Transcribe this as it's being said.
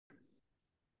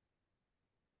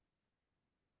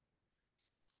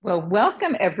Well,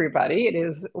 welcome everybody. It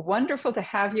is wonderful to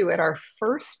have you at our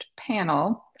first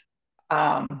panel.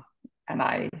 Um, and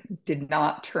I did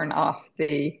not turn off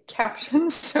the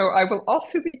captions, so I will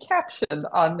also be captioned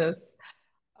on this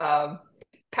um,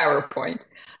 PowerPoint.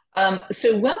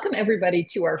 So welcome everybody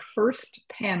to our first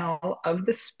panel of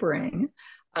the spring.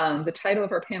 The title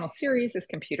of our panel series is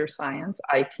Computer Science,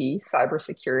 IT,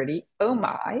 Cybersecurity, Oh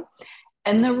My.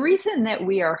 And the reason that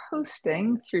we are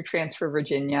hosting through Transfer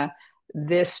Virginia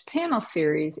this panel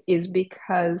series is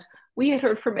because we had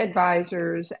heard from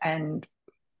advisors and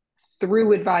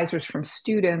through advisors from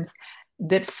students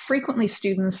that frequently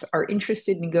students are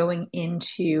interested in going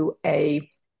into a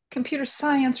computer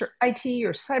science or IT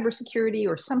or cybersecurity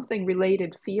or something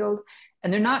related field,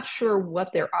 and they're not sure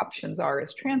what their options are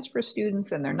as transfer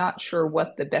students, and they're not sure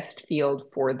what the best field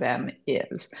for them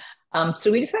is. So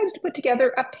we decided to put together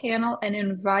a panel and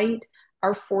invite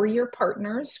our four-year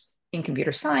partners in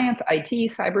computer science, IT,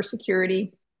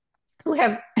 cybersecurity, who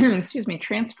have, excuse me,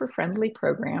 transfer-friendly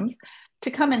programs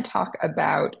to come and talk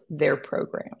about their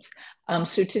programs.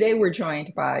 So today we're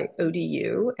joined by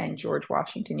ODU and George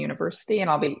Washington University, and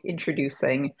I'll be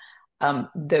introducing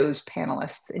those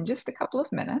panelists in just a couple of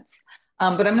minutes. But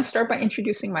I'm going to start by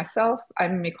introducing myself.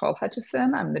 I'm Nicole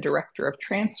Hutchison. I'm the Director of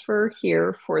Transfer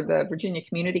here for the Virginia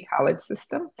Community College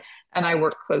System, and I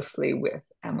work closely with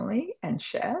Emily and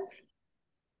Chev.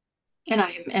 And I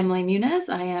am Emily Muniz.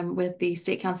 I am with the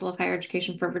State Council of Higher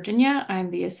Education for Virginia.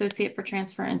 I'm the Associate for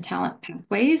Transfer and Talent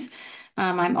Pathways.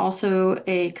 I'm also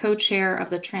a co-chair of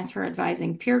the Transfer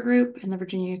Advising Peer Group in the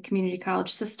Virginia Community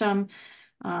College System.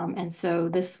 And so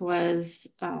this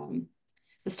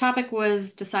topic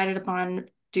was decided upon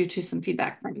due to some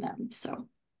feedback from them. So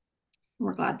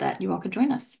we're glad that you all could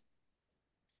join us.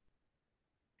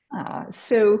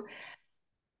 So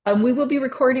we will be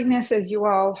recording this, as you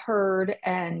all heard,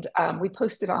 and we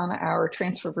posted on our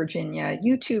Transfer Virginia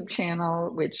YouTube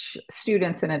channel, which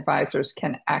students and advisors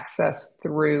can access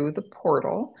through the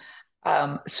portal.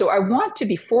 So I want to,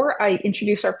 before I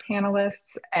introduce our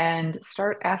panelists and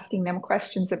start asking them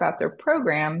questions about their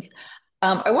programs,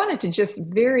 I wanted to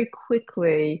just very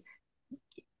quickly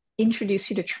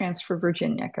introduce you to Transfer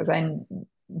Virginia, because I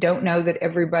don't know that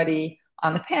everybody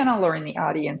on the panel or in the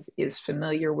audience is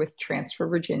familiar with Transfer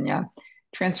Virginia.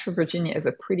 Transfer Virginia is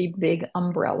a pretty big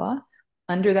umbrella.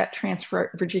 Under that Transfer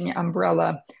Virginia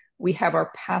umbrella, we have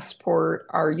our passport,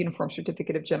 our Uniform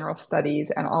Certificate of General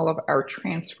Studies, and all of our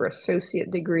transfer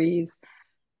associate degrees.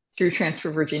 Through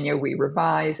Transfer Virginia, we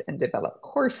revise and develop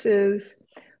courses.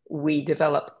 We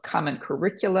develop common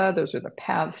curricula. Those are the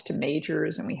paths to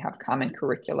majors, and we have common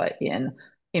curricula in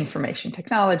information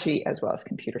technology as well as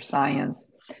computer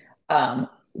science.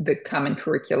 The common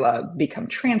curricula become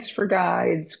transfer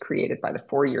guides created by the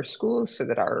four-year schools so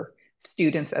that our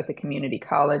students at the community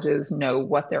colleges know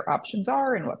what their options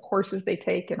are and what courses they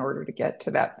take in order to get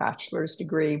to that bachelor's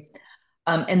degree.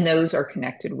 And those are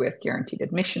connected with guaranteed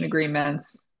admission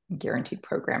agreements, guaranteed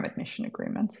program admission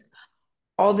agreements.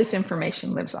 All this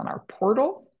information lives on our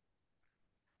portal.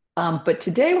 But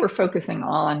today we're focusing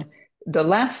on the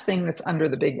last thing that's under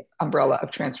the big umbrella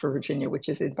of Transfer Virginia, which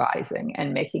is advising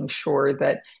and making sure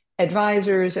that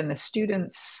advisors and the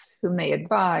students whom they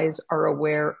advise are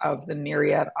aware of the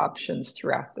myriad options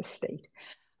throughout the state.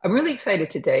 I'm really excited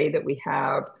today that we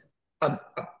have a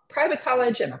private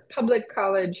college and a public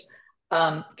college,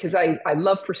 because I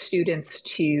love for students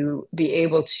to be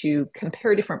able to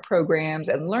compare different programs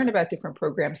and learn about different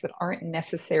programs that aren't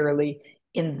necessarily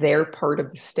in their part of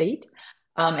the state.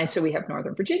 And so we have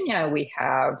Northern Virginia, we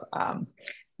have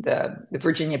the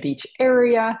Virginia Beach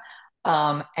area.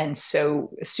 And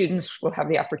so students will have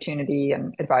the opportunity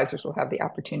and advisors will have the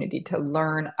opportunity to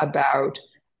learn about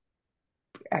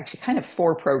actually kind of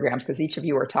four programs, because each of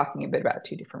you are talking a bit about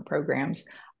two different programs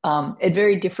at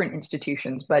very different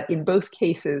institutions. But in both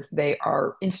cases, they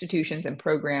are institutions and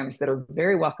programs that are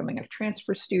very welcoming of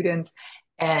transfer students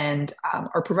and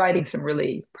are providing some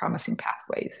really promising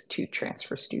pathways to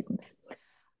transfer students.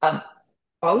 Um,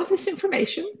 all of this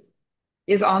information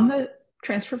is on the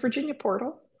Transfer Virginia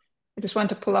portal. I just wanted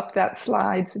to pull up that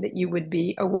slide so that you would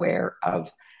be aware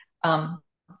of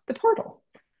the portal.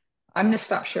 I'm going to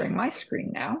stop sharing my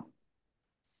screen now.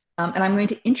 And I'm going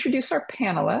to introduce our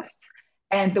panelists.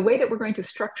 And the way that we're going to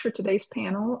structure today's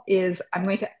panel is I'm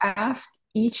going to ask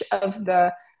each of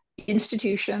the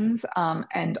institutions,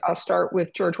 and I'll start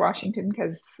with George Washington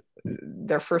because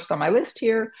they're first on my list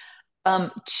here,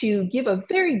 to give a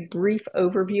very brief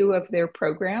overview of their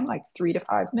program, like 3 to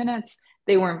 5 minutes.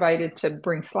 They were invited to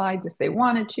bring slides if they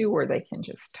wanted to, or they can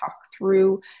just talk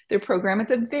through their program.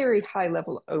 It's a very high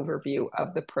level overview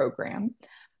of the program.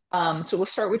 So we'll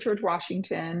start with George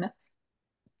Washington.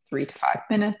 3 to 5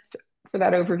 minutes for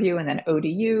that overview, and then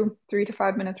ODU, 3 to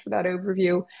 5 minutes for that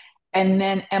overview. And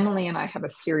then Emily and I have a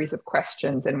series of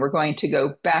questions, and we're going to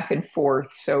go back and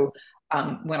forth. So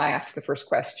when I ask the first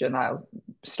question, I'll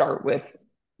start with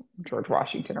George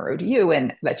Washington or ODU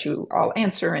and let you all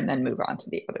answer, and then move on to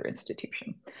the other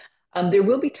institution. There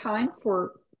will be time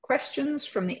for questions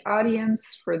from the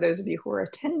audience for those of you who are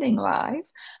attending live.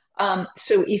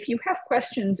 So if you have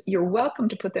questions, you're welcome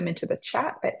to put them into the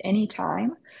chat at any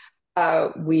time.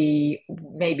 We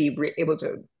may be able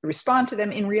to respond to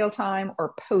them in real time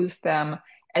or pose them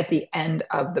at the end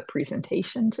of the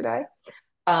presentation today.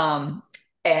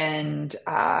 And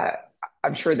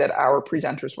I'm sure that our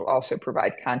presenters will also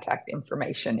provide contact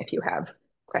information if you have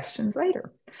questions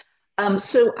later.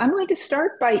 So I'm going to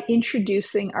start by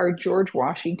introducing our George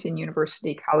Washington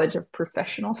University College of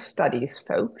Professional Studies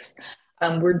folks.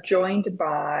 We're joined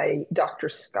by Dr.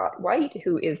 Scott White,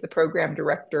 who is the program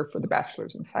director for the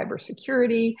Bachelor's in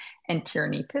Cybersecurity, and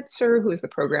Tierney Pitzer, who is the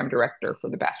program director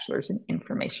for the Bachelor's in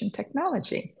Information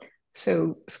Technology.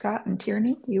 So Scott and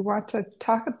Tierney, do you want to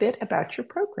talk a bit about your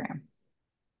program?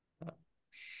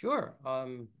 Sure.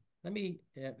 Let me,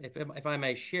 if I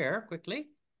may share quickly,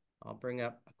 I'll bring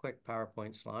up a quick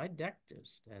PowerPoint slide deck,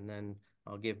 and then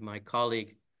I'll give my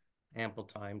colleague ample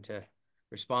time to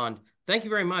respond. Thank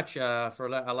you very much for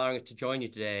allowing us to join you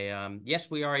today. Yes,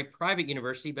 we are a private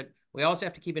university, but we also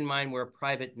have to keep in mind we're a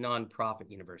private nonprofit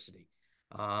university.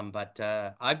 But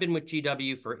I've been with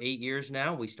GW for 8 years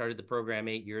now. We started the program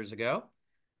 8 years ago.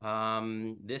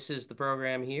 This is the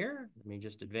program here. Let me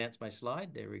just advance my slide.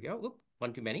 There we go. Oop,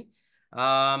 one too many.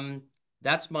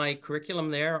 That's my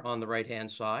curriculum there on the right-hand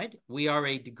side. We are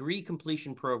a degree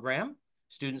completion program.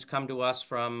 Students come to us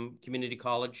from community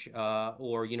college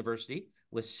or university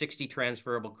with 60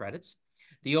 transferable credits.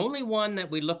 The only one that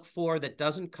we look for that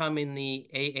doesn't come in the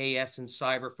AAS and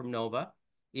cyber from Nova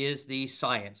is the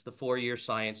science, the 4-year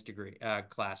science degree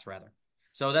class rather.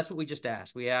 So that's what we just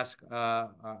asked. We ask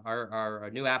our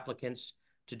new applicants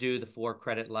to do the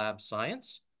 4-credit lab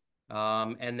science.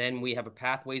 And then we have a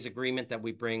pathways agreement that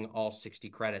we bring all 60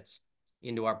 credits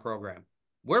into our program.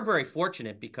 We're very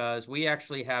fortunate because we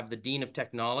actually have the Dean of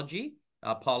Technology,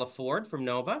 Paula Ford from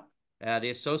Nova,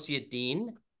 the Associate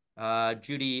Dean,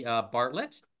 Judy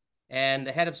Bartlett, and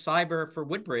the head of cyber for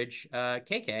Woodbridge,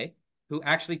 KK, who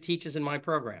actually teaches in my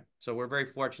program. So we're very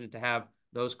fortunate to have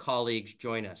those colleagues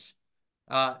join us.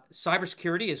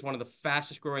 Cybersecurity is one of the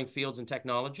fastest growing fields in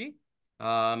technology.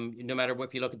 No matter what,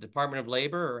 if you look at the Department of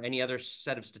Labor or any other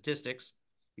set of statistics,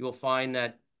 you will find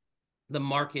that the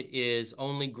market is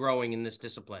only growing in this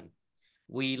discipline.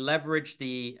 We leverage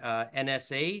the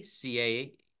NSA,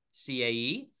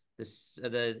 CAE, the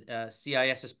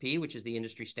CISSP, which is the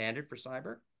industry standard for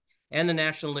cyber, and the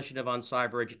National Initiative on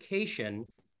Cyber Education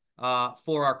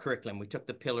for our curriculum. We took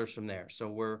the pillars from there. So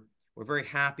we're very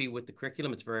happy with the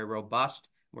curriculum. It's very robust.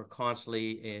 We're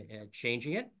constantly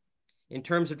changing it. In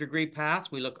terms of degree paths,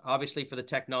 we look obviously for the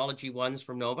technology ones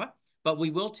from Nova, but we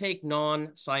will take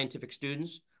non-scientific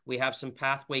students. We have some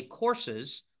pathway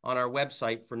courses on our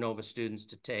website for Nova students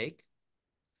to take.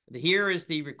 Here is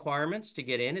the requirements to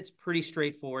get in. It's pretty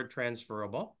straightforward,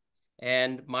 transferable.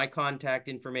 And my contact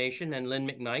information, and Lynn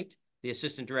McKnight, the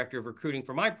Assistant Director of Recruiting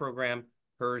for my program,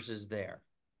 hers is there.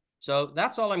 So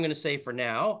that's all I'm going to say for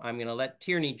now. I'm going to let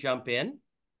Tierney jump in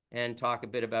and talk a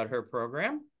bit about her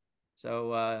program.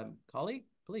 So, colleague,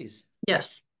 please.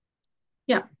 Yes.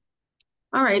 Yeah.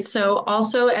 All right. So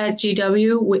also at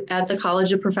GW, at the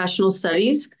College of Professional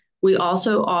Studies, we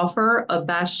also offer a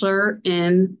Bachelor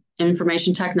in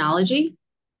Information Technology.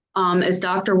 As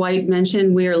Dr. White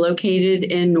mentioned, we are located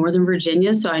in Northern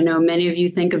Virginia. So I know many of you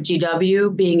think of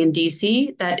GW being in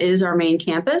DC. That is our main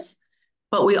campus.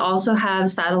 But we also have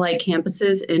satellite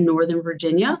campuses in Northern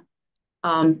Virginia.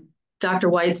 Dr.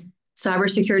 White's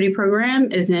cybersecurity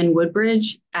program is in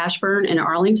Woodbridge, Ashburn, and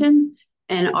Arlington,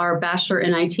 and our Bachelor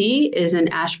in IT is in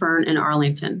Ashburn and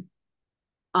Arlington.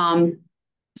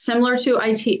 Similar to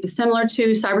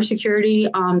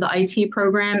cybersecurity, the IT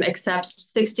program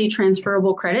accepts 60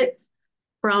 transferable credits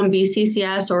from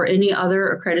BCCS or any other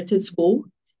accredited school,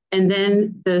 and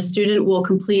then the student will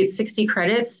complete 60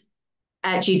 credits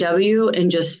at GW in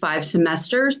just 5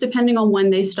 semesters, depending on when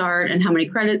they start and how many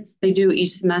credits they do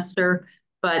each semester.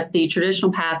 But the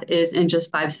traditional path is in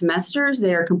just 5 semesters,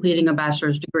 they are completing a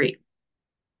bachelor's degree.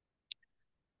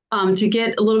 To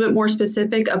get a little bit more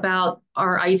specific about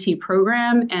our IT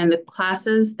program and the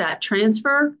classes that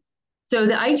transfer. So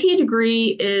the IT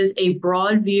degree is a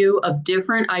broad view of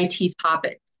different IT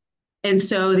topics. And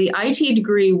so the IT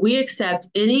degree, we accept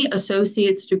any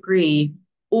associate's degree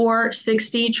or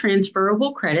 60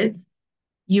 transferable credits.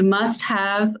 You must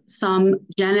have some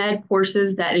gen ed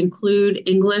courses that include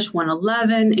English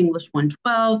 111, English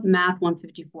 112, Math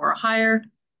 154 or higher,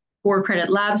 4 credit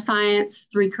lab science,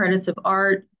 3 credits of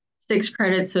art, 6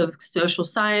 credits of social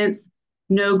science,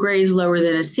 no grades lower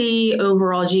than a C,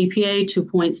 overall GPA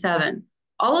 2.7.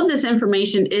 All of this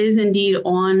information is indeed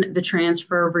on the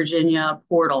Transfer Virginia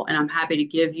portal, and I'm happy to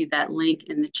give you that link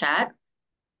in the chat.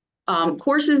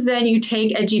 Courses then you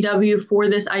take at GW for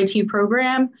this IT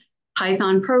program: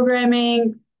 Python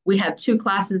programming. We have 2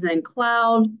 classes in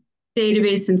cloud,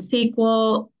 database and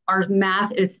SQL. Our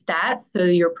math is stats, so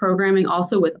you're programming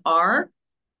also with R.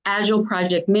 Agile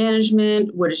project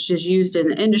management, which is used in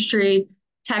the industry.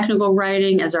 Technical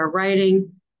writing as our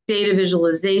writing. Data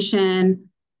visualization,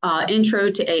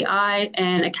 intro to AI,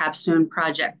 and a capstone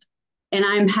project. And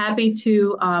I'm happy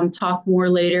to talk more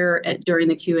later during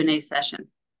the Q&A session.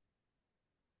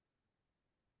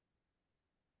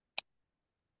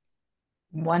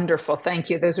 Wonderful. Thank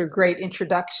you. Those are great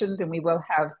introductions, and we will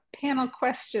have panel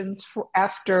questions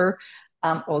after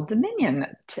Old Dominion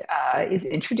is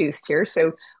introduced here.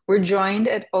 So we're joined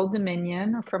at Old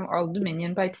Dominion, from Old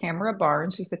Dominion, by Tamara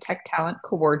Barnes, who's the Tech Talent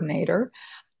Coordinator,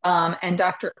 and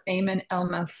Dr. Ayman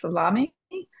Elmasalami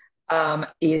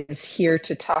is here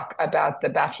to talk about the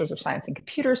Bachelor's of Science in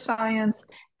Computer Science,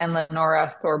 and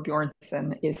Lenora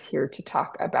Thorbjornsen is here to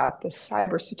talk about the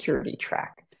cybersecurity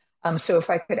track. So if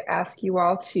I could ask you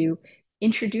all to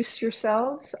introduce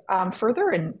yourselves further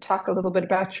and talk a little bit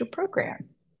about your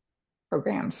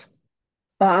programs.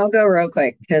 Well, I'll go real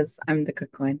quick because I'm the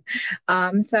quick one.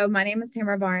 So my name is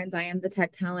Tamara Barnes. I am the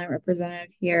Tech Talent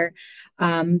Representative here.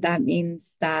 That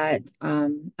means that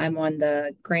I'm on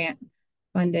the grant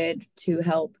funded to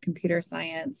help computer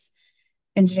science,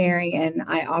 engineering, and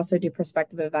I also do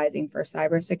prospective advising for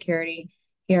cybersecurity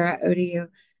here at ODU.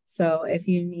 So if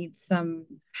you need some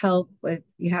help with,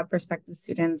 you have prospective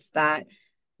students that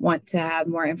want to have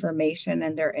more information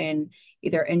and they're in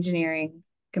either engineering,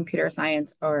 computer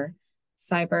science, or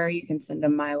cyber, you can send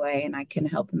them my way and I can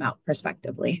help them out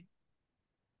prospectively.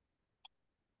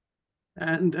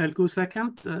 And I'll go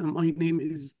second. My name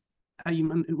is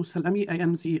Ayman El-Musalami. I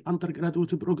am the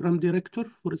undergraduate program director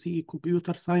for the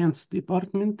computer science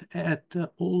department at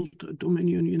Old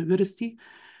Dominion University.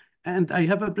 And I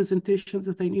have a presentation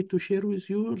that I need to share with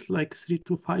you, like 3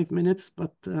 to 5 minutes,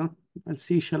 but I'll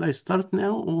see, shall I start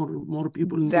now or more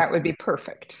people? That would be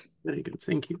perfect. Very good,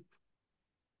 thank you.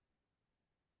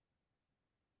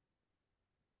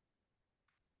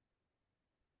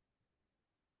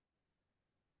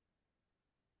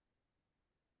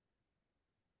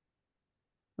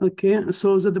 Okay,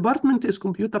 so the department is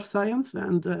computer science,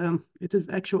 and it is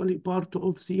actually part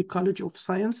of the College of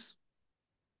Science.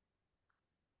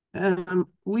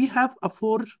 We have a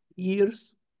 4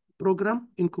 years program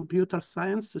in computer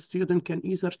science. The student can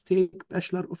either take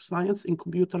Bachelor of Science in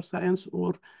Computer Science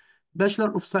or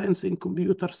Bachelor of Science in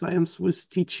Computer Science with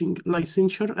teaching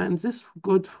licensure, and this is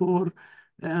good for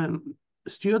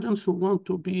students who want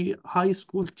to be high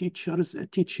school teachers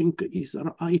teaching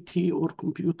either IT or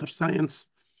computer science.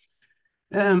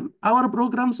 Our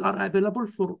programs are available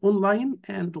for online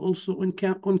and also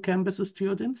on-campus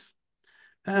students.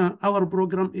 Our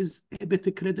program is a bit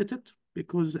accredited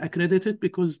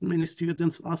because many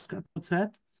students ask about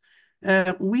that.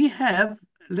 We have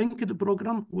linked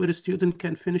program where a student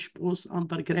can finish both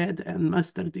undergrad and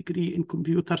master degree in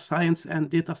computer science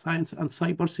and data science and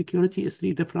cybersecurity as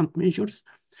 3 different majors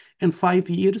in 5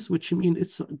 years, which means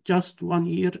it's just 1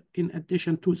 year in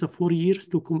addition to the 4 years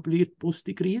to complete both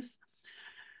degrees.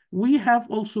 We have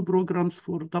also programs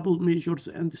for double majors,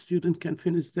 and the student can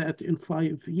finish that in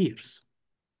 5 years.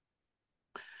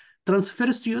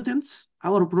 Transfer students,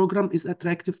 our program is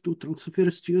attractive to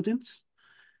transfer students.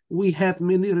 We have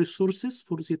many resources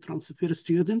for the transfer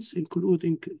students,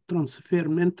 including transfer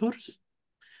mentors.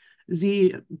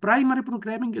 The primary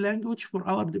programming language for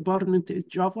our department is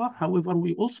Java. However,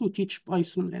 we also teach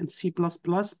Python and C++,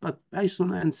 but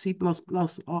Python and C++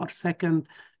 are second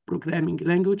programming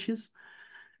languages.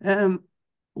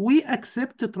 We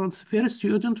accept the transfer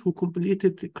student who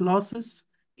completed the classes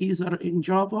either in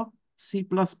Java, C++,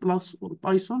 or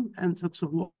Python, and that's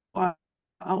why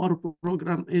our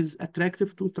program is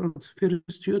attractive to transfer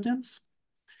students.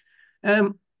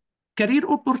 Career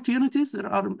opportunities, there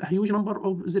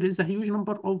is a huge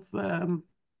number of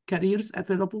careers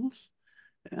available.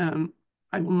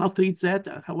 I will not read that.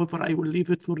 However, I will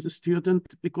leave it for the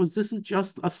student because this is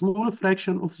just a small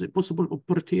fraction of the possible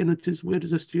opportunities where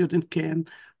the student can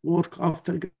work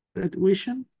after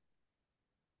graduation.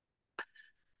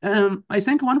 I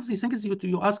think one of the things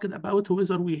you asked about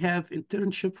whether we have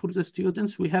internship for the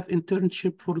students. We have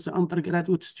internship for the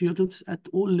undergraduate students at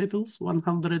all levels,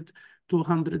 100,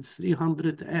 200,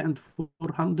 300, and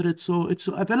 400. So it's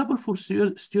available for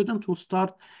students who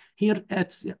start here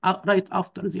at right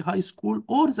after the high school,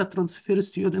 or the transfer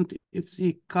student if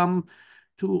they come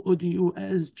to ODU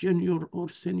as junior or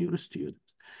senior students.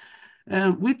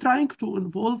 We're trying to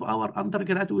involve our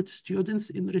undergraduate students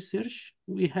in research.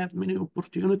 We have many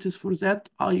opportunities for that.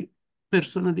 I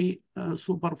personally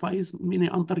supervise many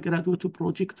undergraduate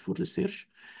projects for research.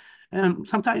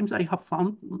 Sometimes I have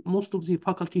fun. Most of the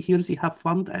faculty here, they have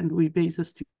fun, and we pay the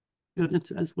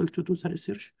students as well to do the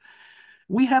research.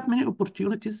 We have many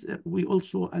opportunities. We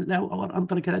also allow our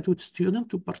undergraduate students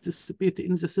to participate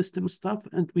in the system stuff,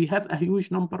 and we have a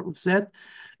huge number of that.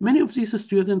 Many of these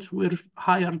students were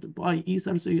hired by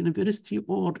either the university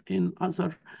or in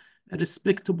other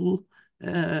respectable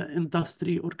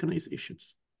industry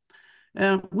organizations.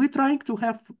 We're trying to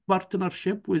have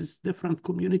partnership with different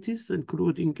communities,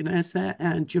 including NASA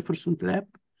and Jefferson Lab.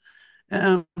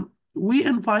 We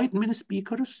invite many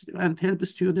speakers and help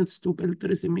students to build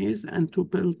resumes and to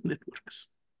build networks.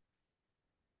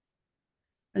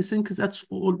 I think that's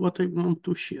all what I want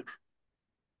to share.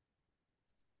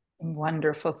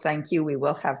 Wonderful, thank you. We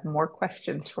will have more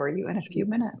questions for you in a few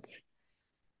minutes.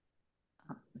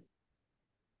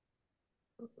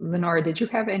 Lenora, did you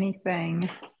have anything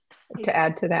to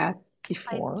add to that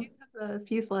before? I do have a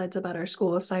few slides about our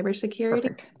School of Cybersecurity.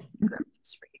 Perfect. Grab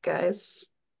this for you guys.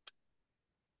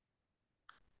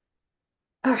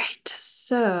 All right,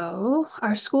 so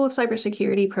our School of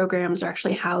Cybersecurity programs are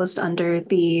actually housed under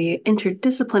the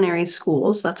interdisciplinary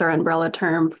schools. That's our umbrella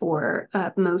term for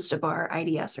most of our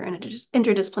IDS or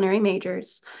interdisciplinary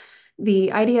majors. The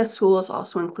IDS schools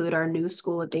also include our new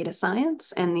School of Data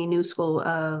Science and the new School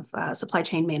of Supply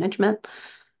Chain Management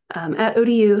at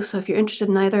ODU. So if you're interested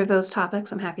in either of those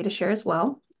topics, I'm happy to share as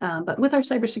well. But with our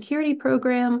cybersecurity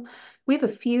program, we have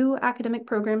a few academic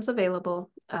programs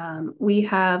available. We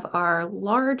have our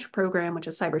large program, which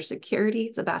is cybersecurity.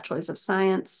 It's a bachelor's of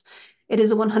science. It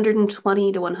is a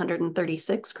 120 to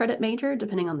 136 credit major,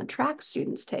 depending on the track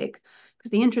students take.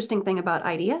 Because the interesting thing about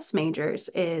IDS majors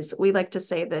is we like to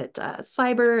say that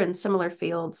cyber and similar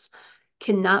fields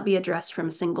cannot be addressed from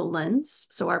a single lens.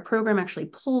 So our program actually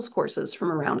pulls courses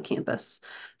from around campus.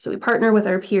 So we partner with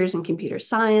our peers in computer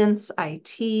science,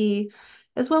 IT,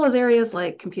 as well as areas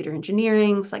like computer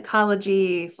engineering,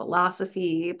 psychology,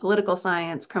 philosophy, political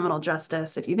science, criminal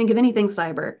justice. If you think of anything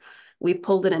cyber, we've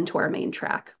pulled it into our main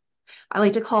track. I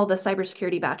like to call the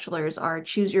cybersecurity bachelors our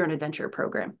choose your own adventure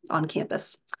program on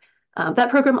campus. That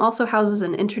program also houses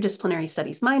an interdisciplinary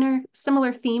studies minor.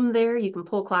 Similar theme there. You can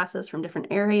pull classes from different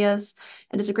areas,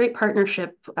 and it's a great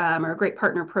partnership or a great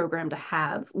partner program to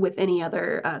have with any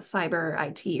other cyber,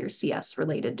 IT, or CS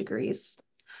related degrees.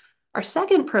 Our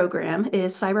second program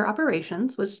is cyber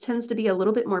operations, which tends to be a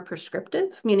little bit more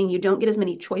prescriptive, meaning you don't get as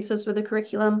many choices for the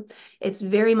curriculum. It's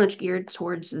very much geared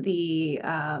towards the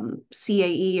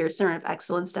CAE or Center of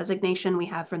Excellence designation we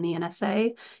have from the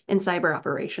NSA in cyber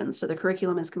operations. So the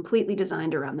curriculum is completely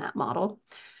designed around that model.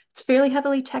 It's fairly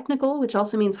heavily technical, which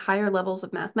also means higher levels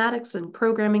of mathematics and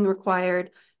programming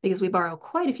required because we borrow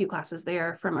quite a few classes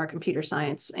there from our computer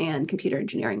science and computer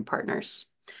engineering partners.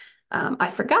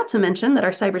 I forgot to mention that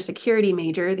our cybersecurity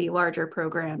major, the larger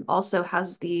program, also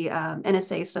has the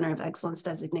NSA Center of Excellence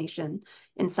designation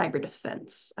in cyber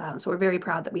defense. So we're very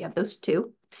proud that we have those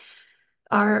two.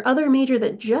 Our other major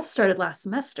that just started last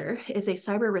semester is a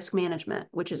cyber risk management,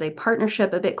 which is a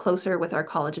partnership a bit closer with our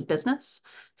College of Business.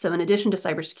 So in addition to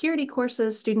cybersecurity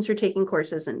courses, students are taking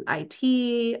courses in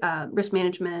IT, risk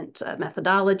management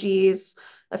methodologies,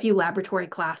 a few laboratory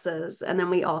classes, and then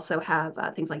we also have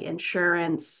things like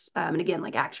insurance, and again,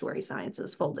 like actuary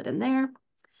sciences folded in there.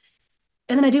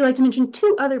 And then I do like to mention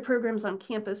two other programs on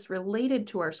campus related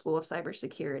to our School of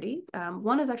Cybersecurity.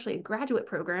 One is actually a graduate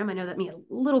program. I know that may be a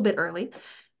little bit early,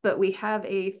 but we have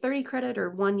a 30 credit or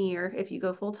 1 year, if you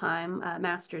go full-time,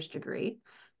 master's degree.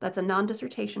 That's a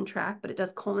non-dissertation track, but it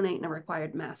does culminate in a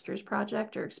required master's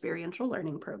project or experiential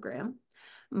learning program.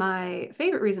 My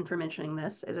favorite reason for mentioning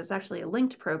this is it's actually a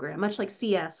linked program, much like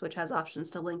CS, which has options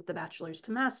to link the bachelor's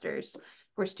to master's,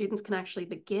 where students can actually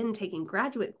begin taking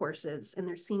graduate courses in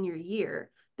their senior year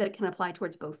that can apply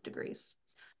towards both degrees.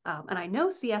 And I know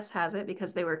CS has it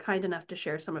because they were kind enough to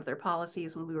share some of their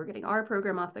policies when we were getting our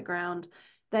program off the ground.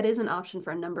 That is an option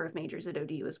for a number of majors at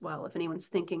ODU as well, if anyone's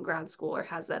thinking grad school or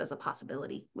has that as a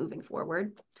possibility moving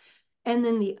forward. And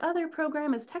then the other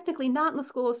program is technically not in the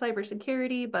School of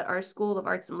Cybersecurity, but our School of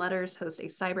Arts and Letters hosts a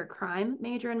cyber crime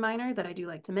major and minor that I do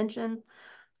like to mention.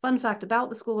 Fun fact about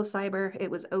the School of Cyber, it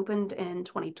was opened in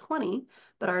 2020,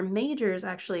 but our majors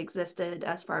actually existed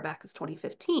as far back as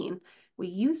 2015. We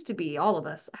used to be, all of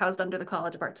us, housed under the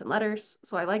College of Arts and Letters,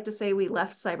 so I like to say we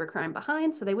left cybercrime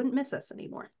behind so they wouldn't miss us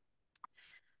anymore.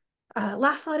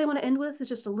 Last slide I want to end with is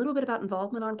just a little bit about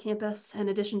involvement on campus. In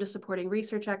addition to supporting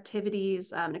research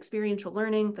activities and experiential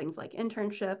learning, things like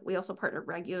internship, we also partner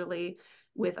regularly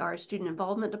with our student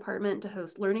involvement department to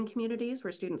host learning communities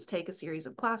where students take a series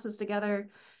of classes together.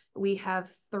 We have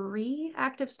 3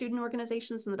 active student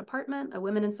organizations in the department, a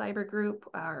Women in Cyber group,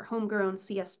 our homegrown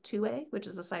CS2A, which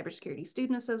is a Cybersecurity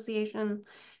Student Association,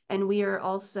 and we are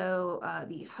also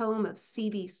the home of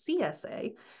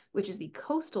CVCSA, which is the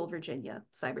Coastal Virginia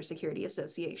Cybersecurity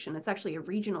Association. It's actually a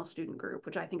regional student group,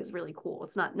 which I think is really cool.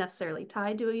 It's not necessarily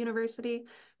tied to a university.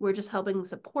 We're just helping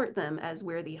support them as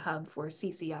we're the hub for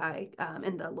CCI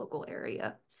in the local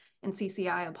area. And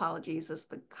CCI, apologies, is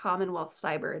the Commonwealth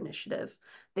Cyber Initiative.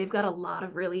 They've got a lot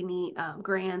of really neat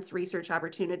grants, research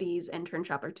opportunities,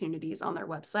 internship opportunities on their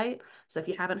website. So if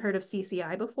you haven't heard of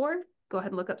CCI before, go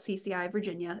ahead and look up CCI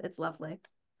Virginia. It's lovely.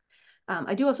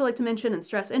 I do also like to mention and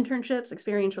stress internships.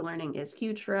 Experiential learning is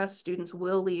huge for us. Students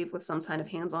will leave with some kind of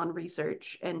hands-on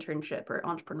research, internship, or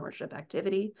entrepreneurship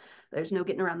activity. There's no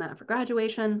getting around that for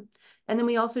graduation. And then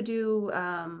we also do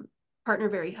partner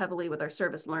very heavily with our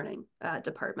service learning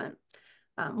department.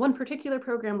 One particular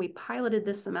program we piloted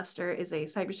this semester is a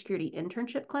cybersecurity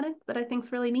internship clinic that I think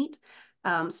is really neat.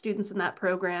 Students in that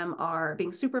program are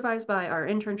being supervised by our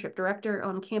internship director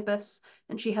on campus,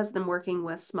 and she has them working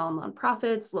with small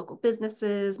nonprofits, local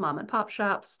businesses, mom and pop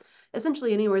shops,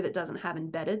 essentially anywhere that doesn't have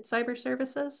embedded cyber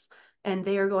services. And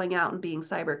they are going out and being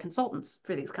cyber consultants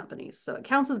for these companies. So it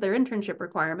counts as their internship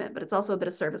requirement, but it's also a bit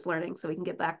of service learning so we can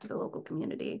get back to the local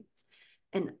community.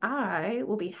 And I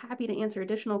will be happy to answer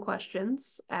additional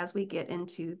questions as we get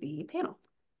into the panel.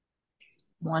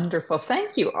 Wonderful.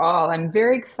 Thank you all. I'm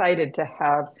very excited to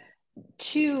have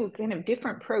 2 kind of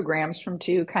different programs from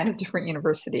 2 kind of different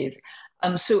universities.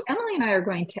 So Emily and I are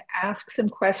going to ask some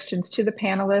questions to the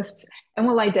panelists, and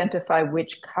we'll identify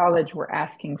which college we're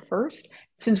asking first.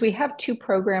 Since we have 2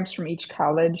 programs from each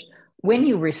college, when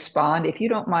you respond, if you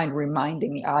don't mind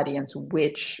reminding the audience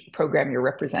which program you're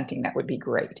representing, that would be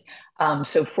great.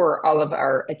 So for all of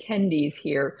our attendees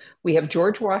here, we have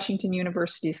George Washington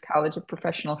University's College of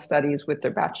Professional Studies with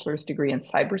their bachelor's degree in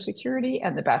cybersecurity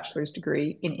and the bachelor's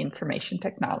degree in information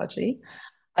technology.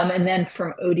 And then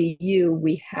from ODU,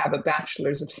 we have a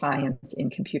bachelor's of science in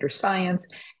computer science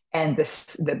and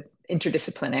the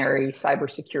interdisciplinary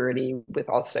cybersecurity with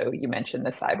also, you mentioned the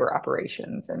cyber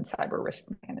operations and cyber risk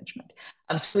management.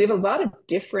 So we have a lot of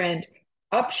different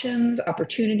options,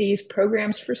 opportunities,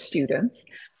 programs for students.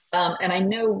 And I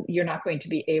know you're not going to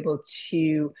be able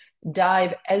to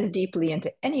dive as deeply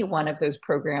into any one of those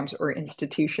programs or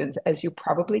institutions as you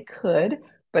probably could,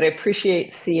 but I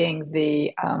appreciate seeing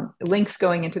the links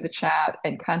going into the chat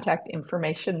and contact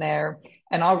information there.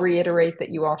 And I'll reiterate that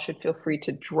you all should feel free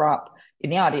to drop, in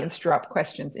the audience, drop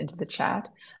questions into the chat.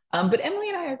 But Emily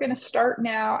and I are going to start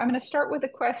now. I'm going to start with a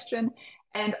question,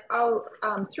 and I'll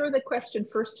throw the question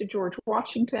first to George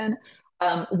Washington.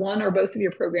 One or both of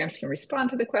your programs can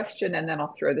respond to the question, and then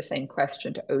I'll throw the same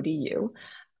question to ODU.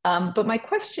 But my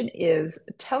question is,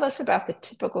 tell us about the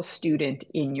typical student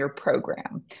in your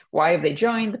program. Why have they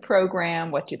joined the program?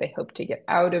 What do they hope to get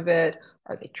out of it?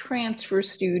 Are they transfer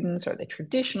students? Are they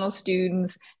traditional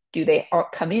students? Do they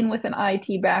come in with an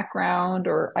IT background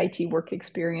or IT work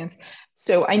experience?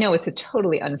 So I know it's a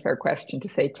totally unfair question to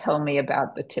say, tell me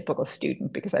about the typical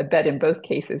student, because I bet in both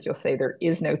cases you'll say there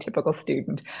is no typical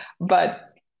student.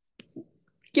 But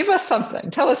give us something.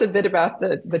 Tell us a bit about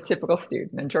the typical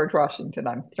student. And George Washington,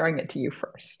 I'm throwing it to you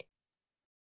first.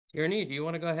 Tierney, do you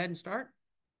want to go ahead and start?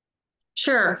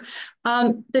 Sure.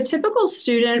 The typical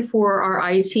student for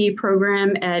our IT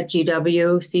program at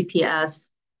GW CPS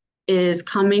is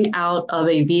coming out of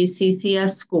a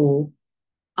VCCS school.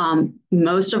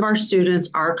 Most of our students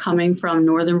are coming from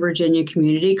Northern Virginia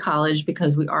Community College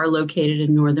because we are located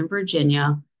in Northern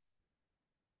Virginia.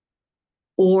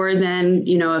 Or then,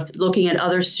 if looking at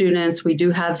other students, we do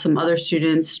have some other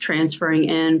students transferring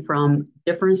in from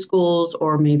different schools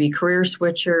or maybe career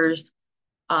switchers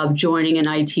joining an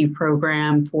IT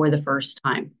program for the first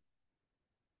time.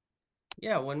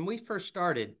 Yeah, when we first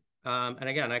started, and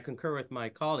again, I concur with my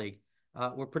colleague,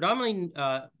 we're predominantly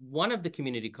one of the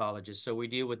community colleges. So we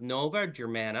deal with Nova,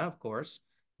 Germanna, of course,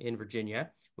 in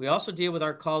Virginia. We also deal with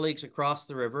our colleagues across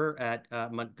the river at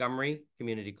Montgomery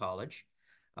Community College.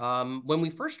 When we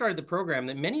first started the program,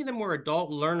 that many of them were adult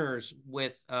learners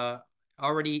with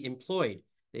already employed.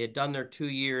 They had done their 2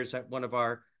 years at one of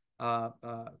our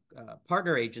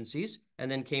partner agencies and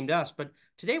then came to us. But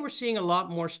today we're seeing a lot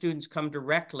more students come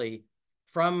directly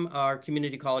from our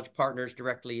community college partners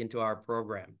directly into our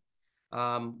program.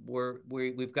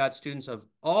 We've got students of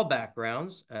all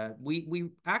backgrounds. We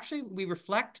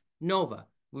reflect NOVA.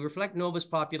 We reflect NOVA's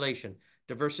population,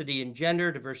 diversity in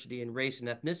gender, diversity in race and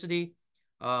ethnicity.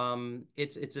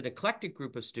 It's an eclectic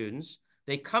group of students.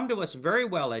 They come to us very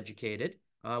well educated,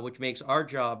 which makes our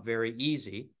job very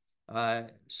easy.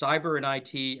 Cyber and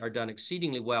IT are done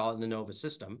exceedingly well in the NOVA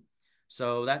system.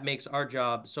 So that makes our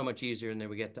job so much easier, and then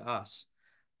we get to us.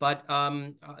 But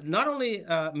not only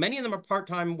many of them are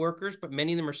part-time workers, but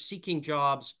many of them are seeking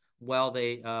jobs while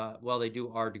they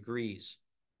do our degrees.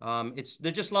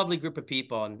 They're just a lovely group of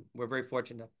people, and we're very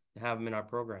fortunate to have them in our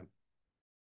program.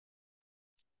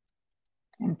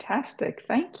 Fantastic,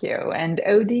 thank you. And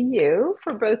ODU,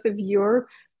 for both of your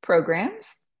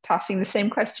programs, tossing the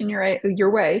same question your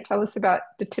way, tell us about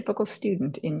the typical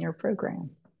student in your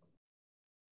program.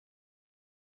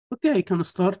 Okay, I can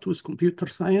start with computer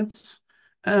science.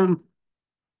 Are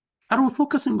we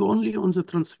focusing only on the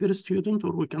transfer student,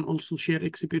 or we can also share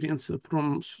experience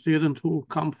from students who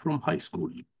come from high school?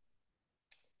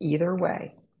 Either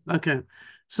way. Okay,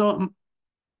 so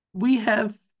we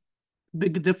have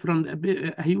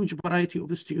a huge variety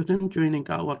of students joining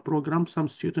our program. Some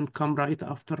students come right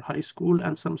after high school,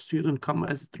 and some students come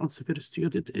as a transfer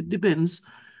student. It depends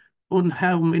on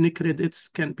how many credits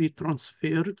can be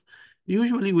transferred.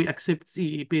 Usually we accept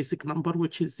the basic number,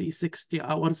 which is the 60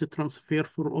 hours transfer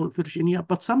for all Virginia,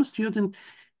 but some students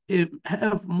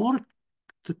have more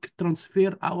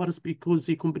transfer hours because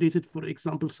they completed, for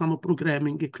example, some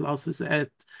programming classes at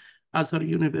other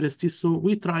universities. So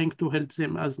we're trying to help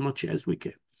them as much as we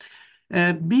can.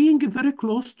 Being very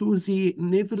close to the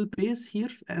naval base here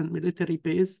and military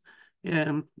base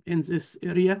in this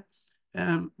area,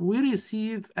 we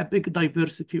receive a big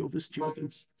diversity of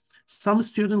students. Some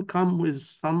students come with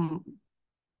some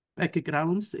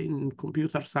backgrounds in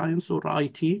computer science or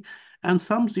IT, and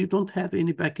some they don't have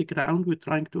any background. We're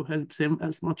trying to help them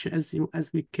as much as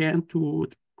we can to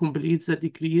complete the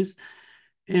degrees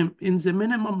in the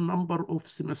minimum number of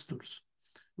semesters.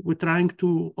 We're trying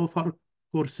to offer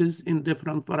courses in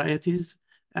different varieties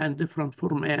and different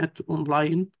format,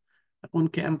 online, on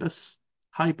campus,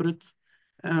 hybrid.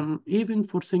 Even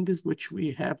for things which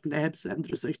we have labs and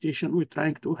recitation, we're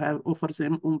trying to offer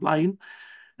them online.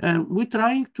 We're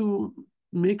trying to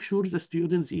make sure the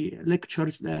students, the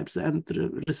lectures, labs, and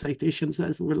recitations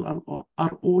as well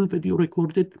are all video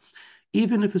recorded.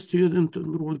 Even if a student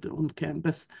enrolled on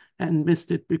campus and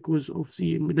missed it because of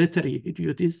the military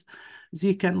duties,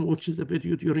 they can watch the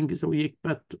video during the week,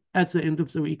 but at the end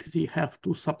of the week, they have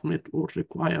to submit all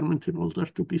requirement in order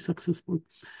to be successful.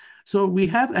 So we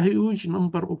have a huge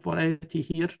number of variety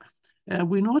here.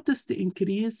 We noticed the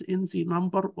increase in the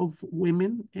number of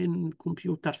women in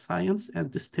computer science and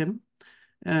STEM.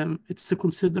 It's a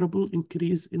considerable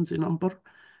increase in the number.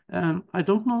 I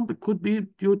don't know, it could be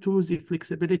due to the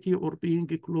flexibility or being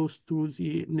close to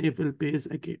the naval base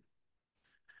again.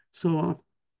 So,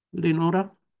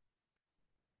 Lenora.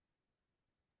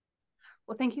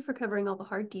 Well, thank you for covering all the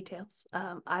hard details.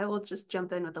 I will just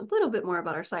jump in with a little bit more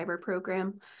about our cyber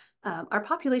program. Our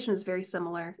population is very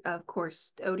similar. Of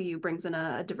course, ODU brings in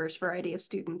a diverse variety of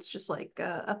students, just like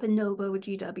up in NOVA with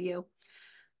GW.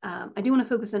 I do want to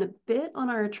focus in a bit on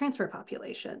our transfer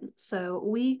population. So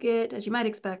we get, as you might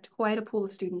expect, quite a pool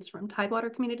of students from Tidewater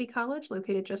Community College,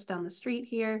 located just down the street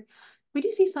here. We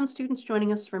do see some students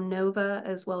joining us from NOVA,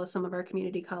 as well as some of our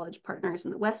community college partners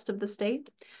in the west of the state.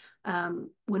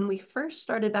 When we first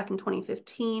started back in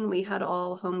 2015, we had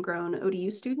all homegrown ODU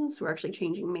students who were actually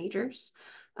changing majors.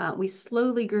 We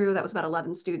slowly grew, that was about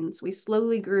 11 students. We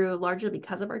slowly grew largely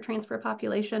because of our transfer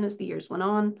population as the years went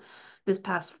on. This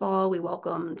past fall, we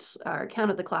welcomed or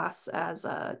counted the class as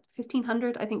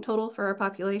 1,500, I think, total for our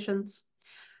populations.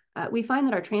 We find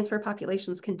that our transfer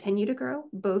populations continue to grow,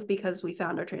 both because we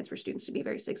found our transfer students to be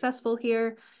very successful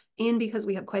here and because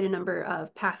we have quite a number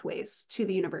of pathways to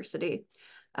the university.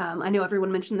 I know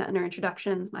everyone mentioned that in our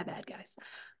introduction. My bad, guys.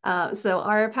 So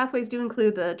our pathways do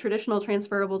include the traditional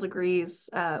transferable degrees.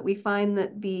 We find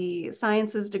that the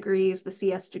sciences degrees, the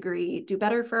CS degree, do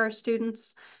better for our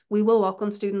students. We will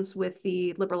welcome students with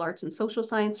the liberal arts and social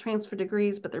science transfer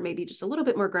degrees, but there may be just a little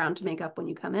bit more ground to make up when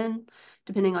you come in,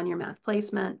 depending on your math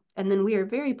placement. And then we are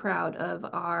very proud of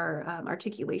our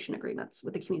articulation agreements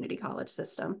with the community college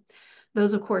system.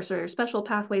 Those, of course, are special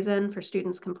pathways in for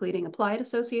students completing applied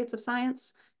associates of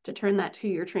science to turn that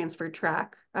two-year transfer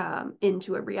track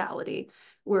into a reality,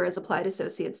 whereas applied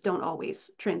associates don't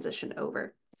always transition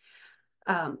over.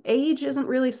 Age isn't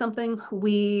really something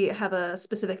we have a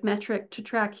specific metric to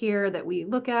track here that we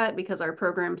look at because our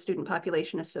program student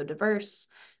population is so diverse.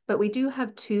 But we do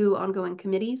have 2 ongoing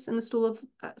committees in the School of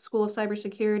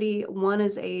Cybersecurity. One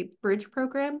is a bridge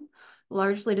program,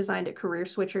 largely designed at career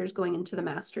switchers going into the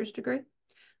master's degree.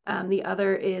 The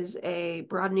other is a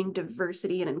broadening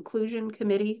diversity and inclusion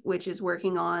committee, which is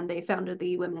working on, they founded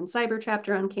the Women in Cyber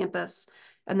chapter on campus,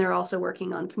 and they're also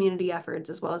working on community efforts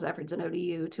as well as efforts in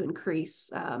ODU to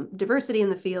increase diversity in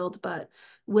the field, but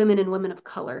women and women of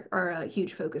color are a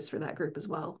huge focus for that group as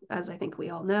well, as I think we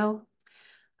all know.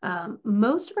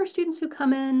 Most of our students who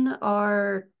come in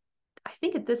are, I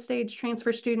think at this stage,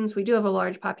 transfer students. We do have a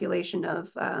large population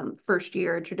of first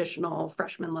year traditional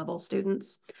freshman level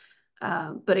students.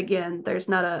 But again, there's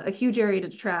not a huge area to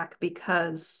track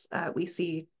because we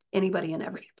see anybody and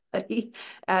everybody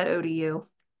at ODU.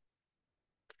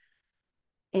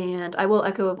 And I will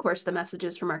echo, of course, the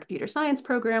messages from our computer science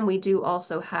program. We do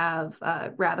also have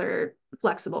a rather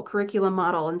flexible curriculum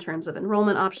model in terms of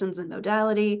enrollment options and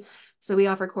modality. So we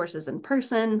offer courses in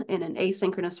person in an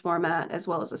asynchronous format, as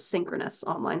well as a synchronous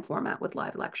online format with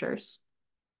live lectures.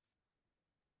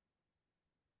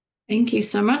 Thank you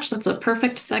so much. That's a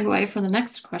perfect segue for the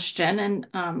next question. And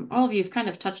all of you have kind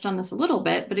of touched on this a little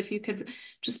bit, but if you could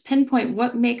just pinpoint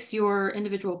what makes your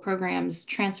individual programs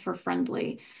transfer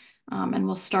friendly. And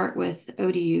we'll start with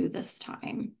ODU this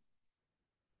time.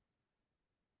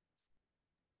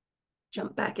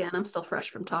 Jump back in. I'm still fresh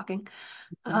from talking.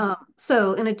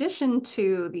 So in addition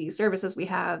to the services we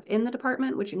have in the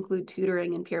department, which include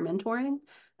tutoring and peer mentoring,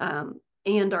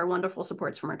 and our wonderful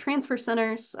supports from our transfer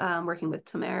centers, working with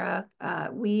Tamara,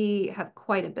 we have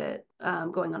quite a bit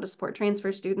going on to support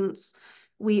transfer students.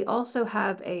 We also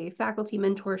have a faculty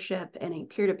mentorship and a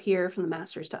peer-to-peer from the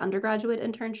master's to undergraduate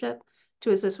internship to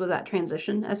assist with that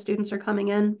transition as students are coming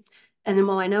in. And then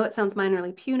while I know it sounds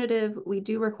minorly punitive, we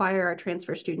do require our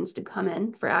transfer students to come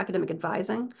in for academic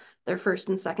advising their first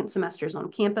and second semesters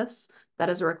on campus. That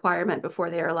is a requirement before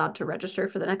they are allowed to register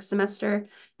for the next semester.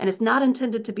 And it's not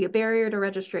intended to be a barrier to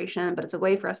registration, but it's a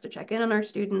way for us to check in on our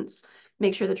students,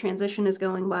 make sure the transition is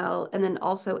going well, and then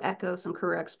also echo some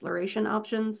career exploration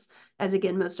options. As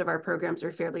again, most of our programs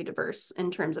are fairly diverse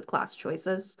in terms of class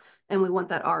choices, and we want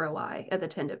that ROI at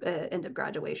the end of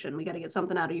graduation. We got to get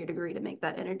something out of your degree to make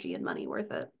that energy and money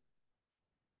worth it.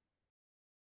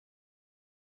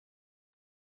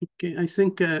 Okay, I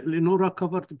think Lenora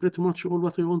covered pretty much all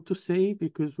what I want to say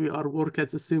because we are work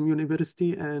at the same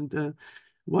university, and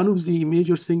one of the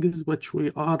major things which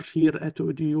we are here at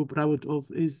ODU proud of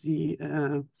is the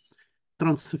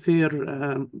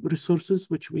transfer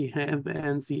resources which we have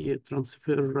and the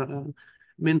transfer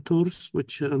mentors,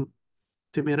 which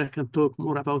Tamara can talk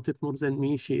more about it more than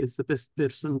me. She is the best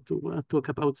person to talk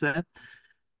about that.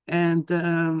 And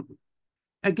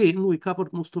again, we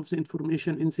covered most of the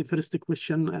information in the first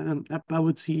question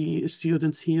about the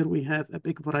students here. We have a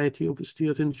big variety of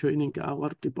students joining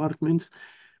our departments.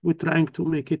 We're trying to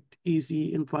make it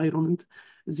easy environment.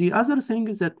 The other thing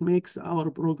that makes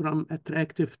our program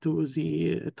attractive to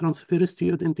the transfer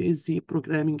student is the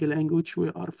programming language. We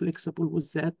are flexible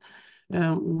with that.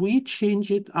 We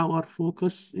changed our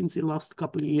focus in the last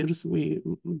couple of years.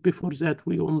 Before that,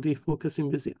 we only focusing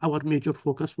with our major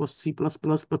focus was C++,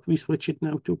 but we switched it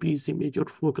now to be the major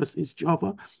focus is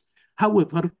Java.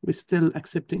 However, we're still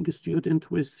accepting a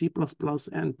student with C++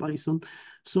 and Python.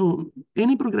 So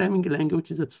any programming language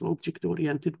that's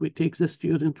object-oriented, we take the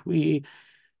student, we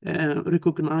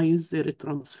recognize their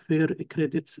transfer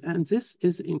credits, and this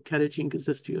is encouraging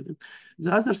the student.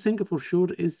 The other thing for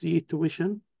sure is the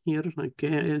tuition here,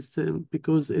 is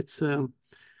because it's a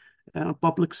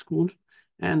public school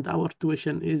and our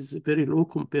tuition is very low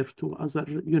compared to other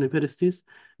universities.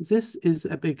 This is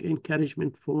a big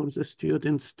encouragement for the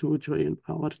students to join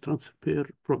our transfer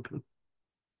program.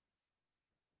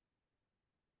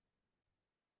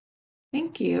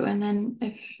 Thank you. And then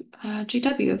if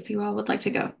GW, if you all would like to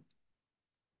go.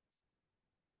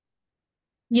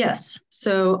 Yes,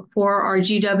 so for our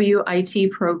GW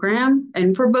IT program,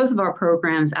 and for both of our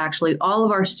programs, actually, all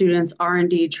of our students are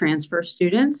indeed transfer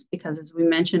students because as we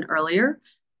mentioned earlier,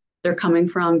 they're coming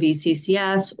from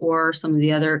VCCS or some of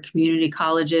the other community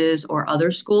colleges or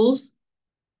other schools.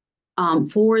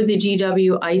 For the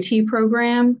GW IT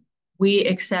program, we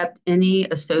accept any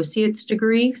associate's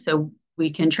degree, so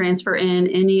we can transfer in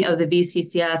any of the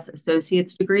VCCS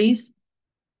associate's degrees.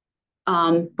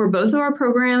 For both of our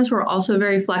programs, we're also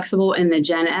very flexible in the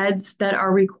gen eds that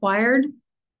are required,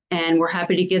 and we're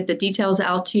happy to get the details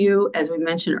out to you, as we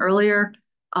mentioned earlier.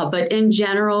 But in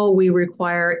general, we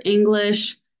require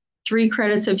English, 3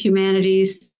 credits of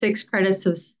humanities, 6 credits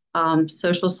of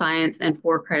social science, and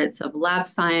 4 credits of lab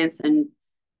science, and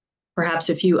perhaps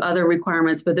a few other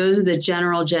requirements, but those are the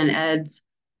general gen eds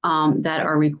that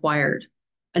are required.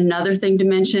 Another thing to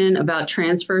mention about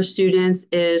transfer students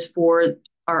is for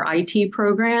our IT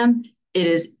program, it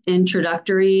is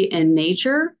introductory in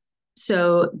nature.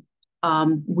 So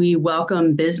we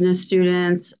welcome business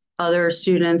students, other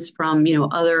students from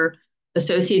other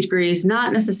associate degrees,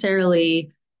 not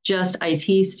necessarily just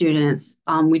IT students.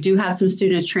 We do have some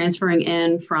students transferring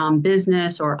in from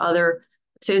business or other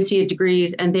associate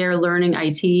degrees, and they're learning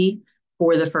IT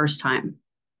for the first time.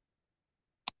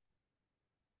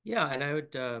 Yeah, and I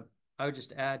would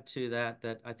just add to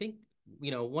that I think,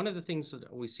 one of the things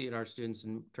that we see in our students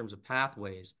in terms of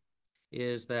pathways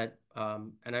is that,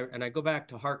 and I go back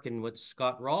to hearken what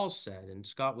Scott Rawls said, and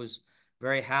Scott was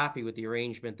very happy with the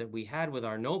arrangement that we had with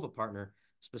our NOVA partner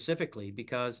specifically,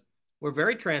 because we're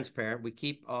very transparent. We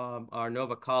keep our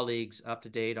NOVA colleagues up to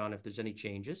date on if there's any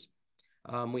changes.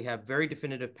 We have very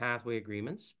definitive pathway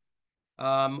agreements.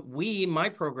 My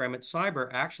program at Cyber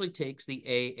actually takes the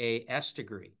AAS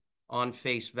degree on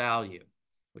face value,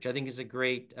 which I think is a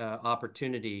great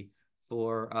opportunity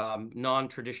for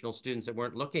non-traditional students that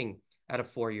weren't looking at a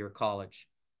 4-year college.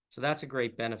 So that's a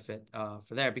great benefit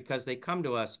for there, because they come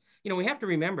to us. We have to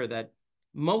remember that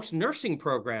most nursing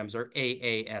programs are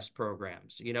AAS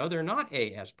programs. They're not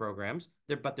AS programs,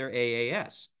 but they're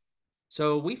AAS.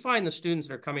 So we find the students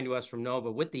that are coming to us from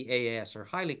NOVA with the AAS are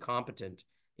highly competent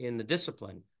in the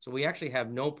discipline. So we actually have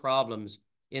no problems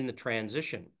in the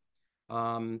transition.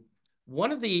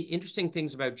 One of the interesting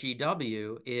things about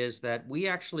GW is that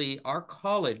our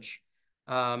college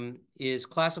is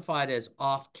classified as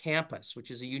off-campus, which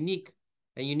is a unique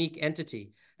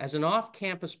entity. As an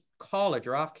off-campus college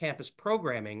or off-campus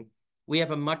programming, we have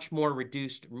a much more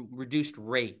reduced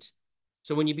rate.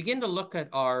 So when you begin to look at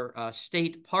our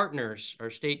state partners or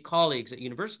state colleagues at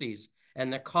universities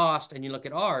and the cost, and you look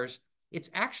at ours, it's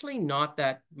actually not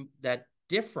that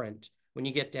different when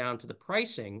you get down to the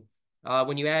pricing.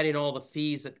 When you add in all the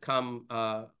fees that come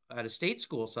at a state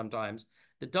school sometimes,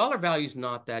 the dollar value is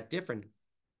not that different.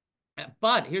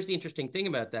 But here's the interesting thing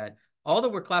about that. Although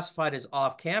we're classified as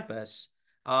off-campus,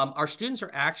 our students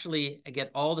are actually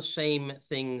get all the same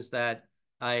things that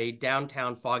a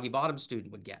downtown Foggy Bottom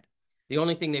student would get. The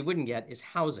only thing they wouldn't get is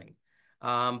housing.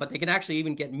 But they can actually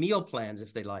even get meal plans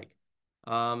if they like.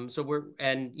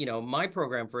 My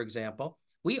program, for example,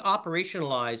 we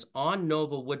operationalize on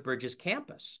Nova Woodbridge's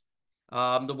campus,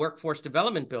 the Workforce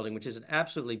Development Building, which is an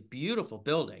absolutely beautiful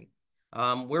building.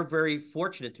 We're very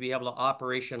fortunate to be able to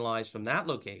operationalize from that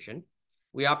location.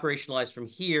 We operationalize from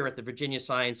here at the Virginia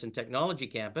Science and Technology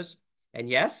campus. And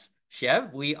yes,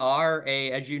 Chev, we are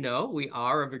as you know, we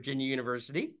are a Virginia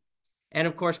university. And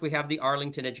of course, we have the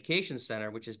Arlington Education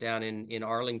Center, which is down in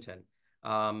Arlington.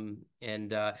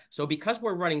 So because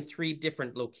we're running 3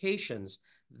 different locations,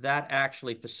 that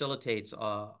actually facilitates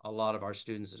a lot of our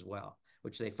students as well,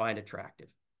 which they find attractive.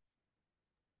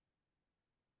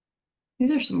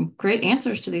 These are some great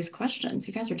answers to these questions.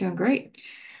 You guys are doing great.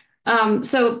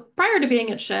 So prior to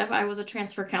being at Chev, I was a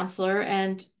transfer counselor,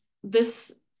 and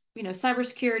this,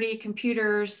 cybersecurity,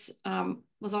 computers,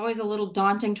 was always a little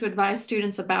daunting to advise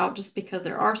students about, just because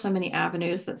there are so many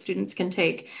avenues that students can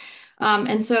take.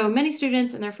 And so many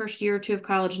students in their first year or 2 of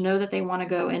college know that they want to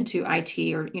go into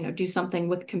IT or, do something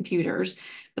with computers,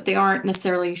 but they aren't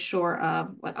necessarily sure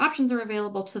of what options are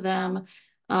available to them,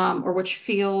 or which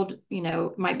field,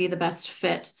 might be the best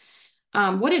fit.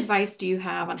 What advice do you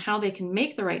have on how they can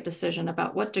make the right decision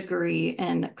about what degree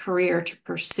and career to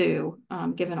pursue,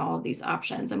 given all of these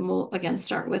options? And we'll again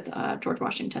start with George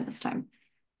Washington this time.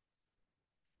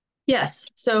 Yes.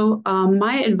 So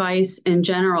my advice in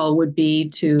general would be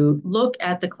to look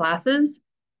at the classes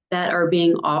that are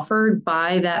being offered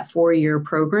by that 4-year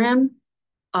program,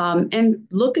 and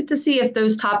look to see if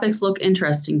those topics look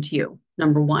interesting to you,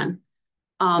 number one.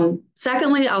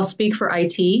 Secondly, I'll speak for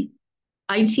IT.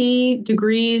 IT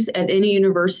degrees at any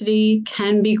university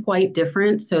can be quite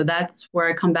different. So that's where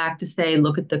I come back to say,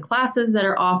 look at the classes that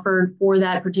are offered for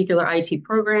that particular IT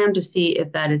program to see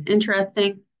if that is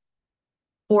interesting.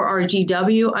 For our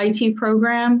GW IT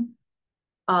program,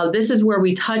 this is where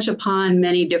we touch upon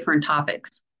many different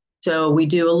topics. So we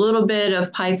do a little bit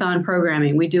of Python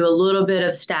programming. We do a little bit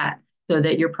of stats so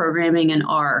that you're programming in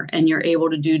R and you're able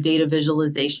to do data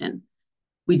visualization.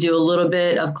 We do a little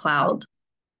bit of cloud.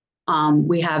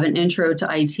 We have an intro to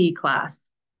IT class.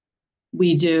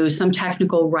 We do some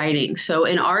technical writing. So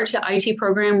in our IT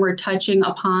program, we're touching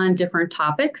upon different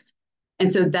topics.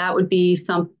 And so that would be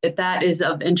if that is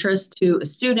of interest to a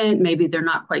student, maybe they're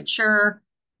not quite sure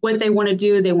what they want to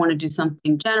do. They want to do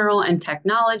something general and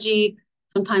technology.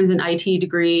 sometimes an IT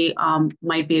degree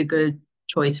might be a good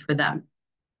choice for them.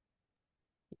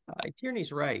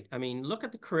 Tierney's right. I mean, look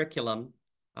at the curriculum,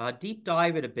 deep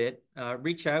dive it a bit,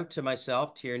 reach out to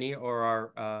myself, Tierney,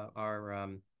 or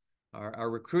our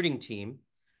recruiting team.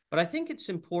 But I think it's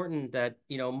important that,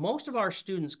 most of our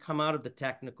students come out of the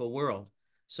technical world.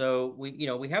 So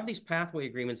we have these pathway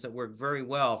agreements that work very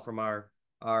well from our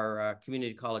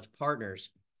community college partners.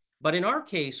 But in our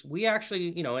case, we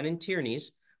actually, and in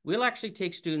Tierney's, we'll actually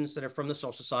take students that are from the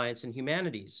social science and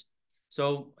humanities.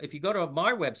 So if you go to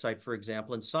my website, for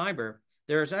example, in cyber,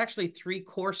 there's actually 3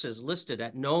 courses listed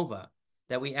at Nova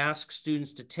that we ask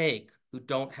students to take who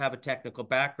don't have a technical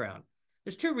background.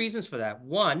 There's 2 reasons for that.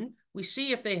 One, we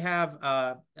see if they have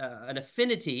an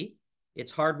affinity.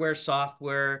 It's hardware,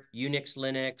 software, Unix,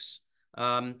 Linux.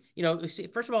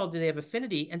 First of all, do they have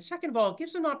affinity? And second of all, it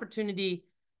gives them an opportunity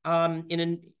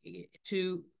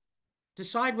to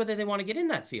decide whether they want to get in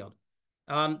that field.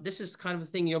 This is kind of the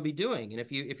thing you'll be doing, and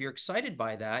if you're excited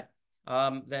by that,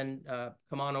 then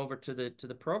come on over to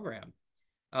the program.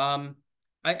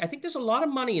 I think there's a lot of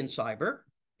money in cyber,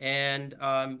 and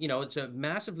it's a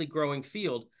massively growing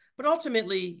field. But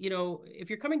ultimately, if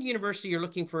you're coming to university, you're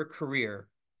looking for a career.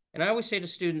 And I always say to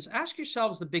students, ask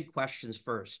yourselves the big questions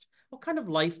first. What kind of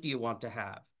life do you want to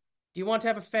have? Do you want to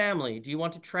have a family? Do you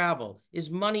want to travel? Is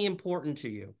money important to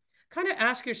you? Kind of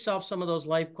ask yourself some of those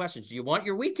life questions. Do you want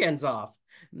your weekends off?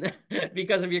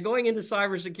 Because if you're going into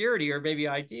cybersecurity or maybe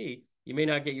IT, you may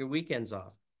not get your weekends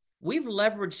off. We've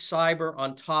leveraged cyber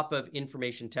on top of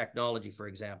information technology, for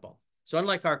example. So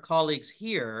unlike our colleagues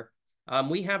here,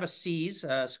 we have a SEAS,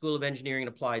 School of Engineering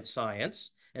and Applied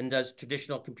Science, and does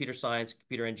traditional computer science,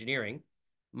 computer engineering.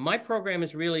 My program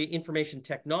is really information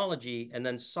technology and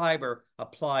then cyber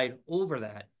applied over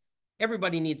that.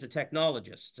 Everybody needs a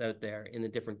technologist out there in the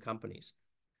different companies.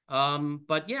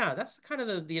 But yeah, that's kind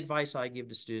of the advice I give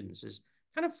to students is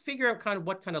kind of figure out kind of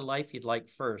what kind of life you'd like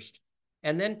first,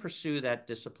 and then pursue that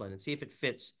discipline and see if it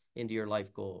fits into your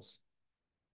life goals.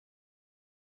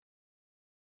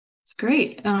 It's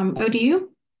great. ODU?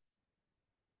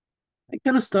 I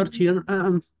can start here.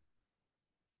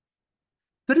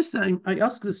 First, I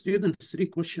ask the students 3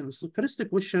 questions. The first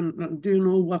question, do you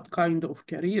know what kind of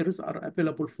careers are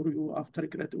available for you after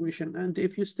graduation? And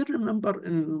if you still remember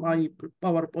in my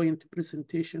PowerPoint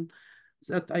presentation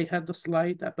that I had a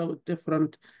slide about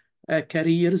different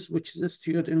careers which the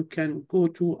student can go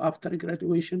to after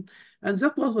graduation. And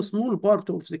that was a small part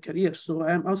of the career. So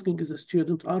I am asking the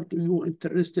student, are you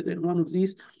interested in one of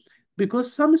these?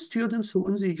 Because some students,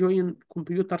 when they join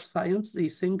computer science, they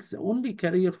think the only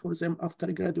career for them after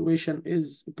graduation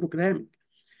is programming.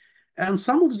 And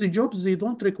some of the jobs, they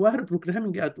don't require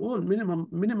programming at all,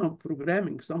 minimum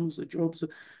programming. Some of the jobs,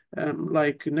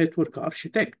 like network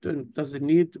architect, doesn't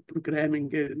need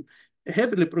programming,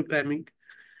 heavily programming.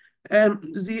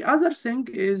 The other thing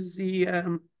is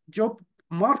the job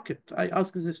market. I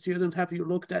ask the student, have you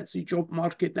looked at the job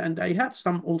market? And I have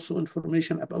some also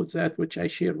information about that, which I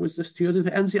share with the student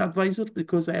and the advisor,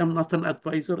 because I am not an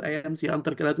advisor. I am the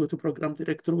undergraduate program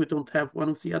director. We don't have one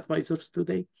of the advisors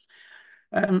today.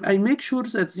 I make sure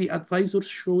that the advisors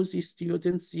show the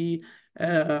students the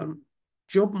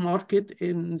job market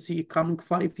in the coming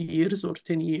 5 years or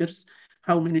 10 years,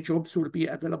 how many jobs will be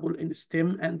available in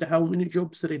STEM and how many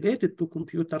jobs related to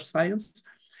computer science.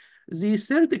 The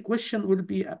third question will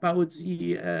be about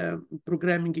the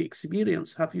programming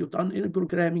experience. Have you done any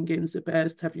programming in the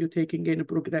past? Have you taken any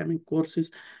programming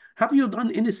courses? Have you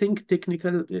done anything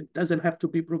technical? It doesn't have to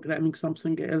be programming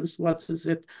something else. What is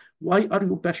it? Why are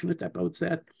you passionate about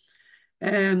that?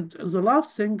 And the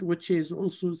last thing, which is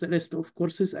also the list of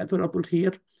courses available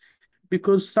here,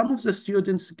 because some of the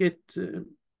students get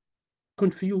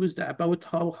confused about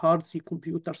how hard the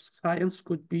computer science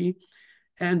could be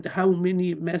and how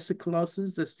many math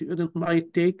classes the student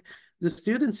might take. The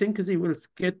students think they will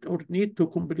get or need to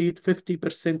complete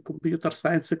 50% computer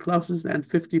science classes and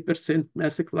 50%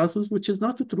 math classes, which is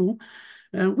not true.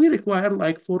 We require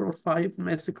like 4 or 5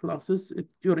 math classes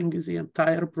during the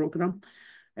entire program.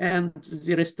 And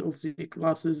the rest of the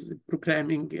classes,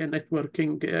 programming,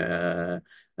 networking,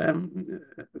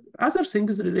 other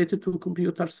things related to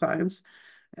computer science.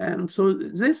 And so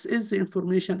this is the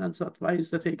information and the advice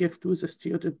that I give to the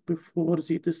student before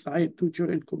they decide to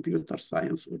join computer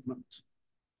science or not.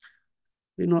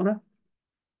 Leonora?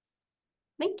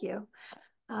 Thank you.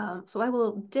 So I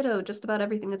will ditto just about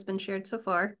everything that's been shared so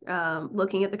far.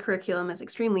 Looking at the curriculum is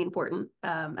extremely important.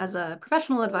 As a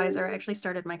professional advisor, I actually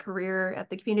started my career at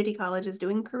the community colleges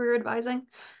doing career advising.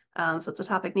 So it's a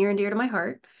topic near and dear to my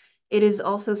heart. It is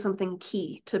also something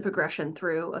key to progression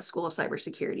through a School of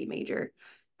Cybersecurity major.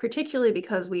 particularly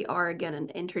because we are, again, an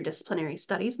interdisciplinary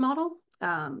studies model,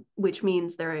 which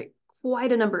means there are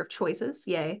quite a number of choices,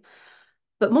 yay,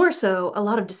 but more so, a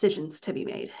lot of decisions to be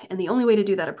made. And the only way to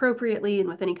do that appropriately and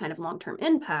with any kind of long-term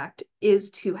impact is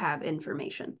to have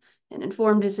information. An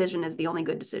informed decision is the only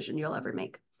good decision you'll ever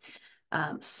make.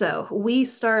 So we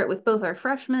start with both our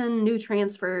freshmen, new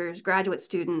transfers, graduate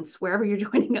students, wherever you're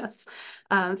joining us,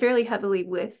 fairly heavily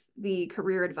with the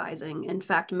career advising. In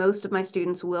fact, most of my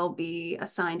students will be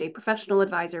assigned a professional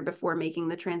advisor before making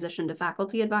the transition to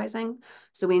faculty advising.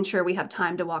 So we ensure we have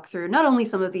time to walk through not only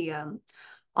some of the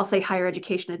I'll say higher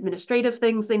education administrative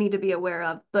things they need to be aware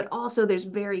of, but also there's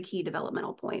very key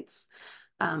developmental points.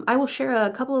 I will share a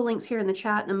couple of links here in the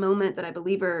chat in a moment that I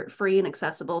believe are free and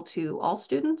accessible to all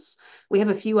students. We have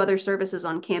a few other services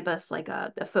on campus, like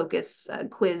a focus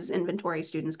quiz inventory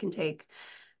students can take.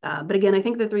 But again, I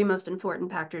think the three most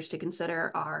important factors to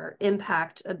consider are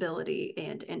impact, ability,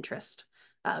 and interest.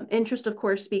 Interest, of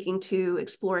course, speaking to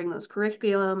exploring those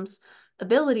curriculums.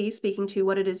 Ability, speaking to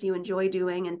what it is you enjoy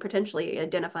doing and potentially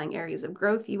identifying areas of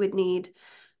growth you would need.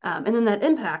 And then that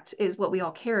impact is what we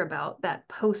all care about, that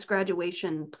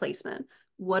post-graduation placement.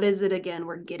 What is it, again,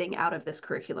 we're getting out of this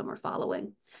curriculum we're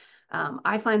following?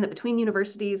 I find that between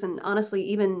universities and honestly,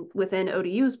 even within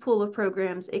ODU's pool of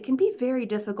programs, it can be very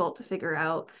difficult to figure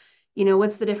out, you know,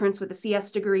 what's the difference with a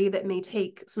CS degree that may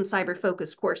take some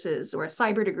cyber-focused courses or a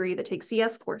cyber degree that takes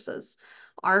CS courses.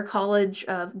 Our College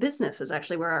of Business is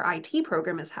actually where our IT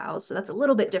program is housed, so that's a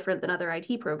little bit different than other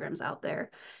IT programs out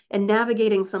there. And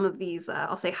navigating some of these,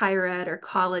 I'll say higher ed or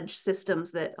college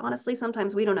systems that honestly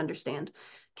sometimes we don't understand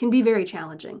can be very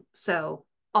challenging. So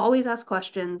always ask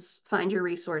questions, find your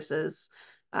resources.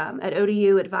 At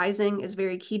ODU, advising is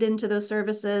very keyed into those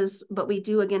services, but we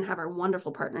do again have our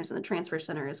wonderful partners in the Transfer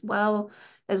Center as well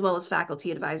as faculty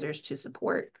advisors to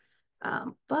support.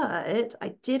 But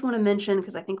I did want to mention,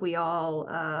 because I think we all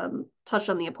touched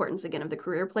on the importance again of the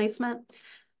career placement.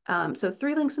 So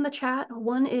 3 links in the chat.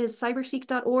 One is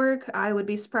cyberseek.org. I would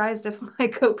be surprised if my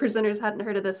co-presenters hadn't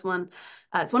heard of this one.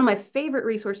 It's one of my favorite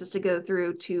resources to go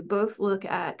through to both look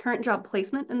at current job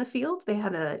placement in the field. They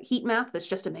have a heat map that's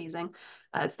just amazing.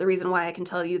 It's the reason why I can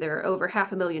tell you there are over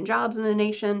 500,000 jobs in the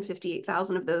nation,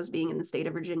 58,000 of those being in the state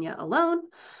of Virginia alone.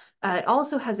 It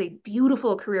also has a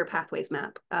beautiful career pathways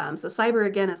map. So cyber,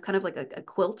 again, is kind of like a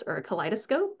quilt or a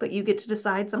kaleidoscope, but you get to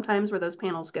decide sometimes where those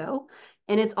panels go.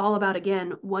 And it's all about,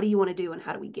 again, what do you want to do and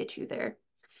how do we get you there?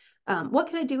 What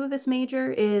can I do with this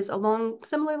major is along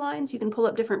similar lines. You can pull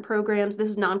up different programs. This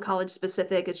is non-college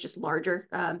specific. It's just larger,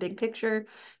 big picture,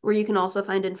 where you can also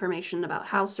find information about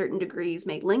how certain degrees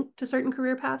may link to certain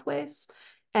career pathways.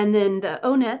 And then the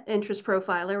ONET interest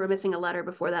profiler, we're missing a letter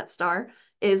before that star,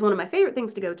 is one of my favorite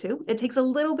things to go to. It takes a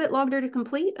little bit longer to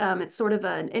complete. It's sort of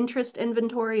an interest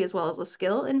inventory as well as a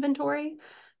skill inventory.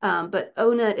 But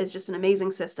ONET is just an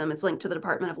amazing system. It's linked to the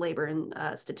Department of Labor and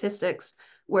Statistics,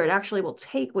 where it actually will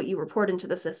take what you report into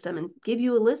the system and give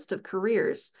you a list of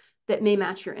careers that may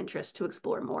match your interest to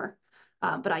explore more.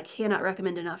 But I cannot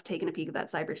recommend enough taking a peek at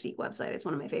that Cyberseek website. It's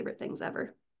one of my favorite things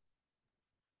ever.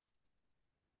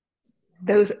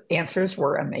 Those answers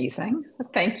were amazing.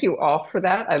 Thank you all for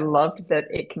that. I loved that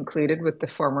it concluded with the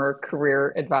former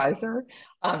career advisor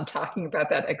talking about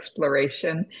that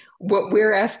exploration. What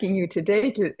we're asking you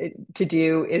today to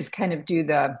do is kind of do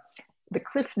the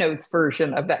Cliff Notes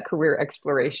version of that career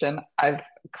exploration. I've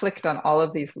clicked on all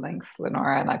of these links,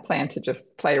 Lenora, and I plan to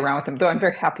just play around with them, though I'm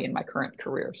very happy in my current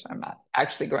career, so I'm not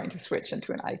actually going to switch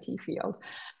into an IT field.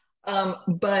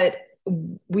 But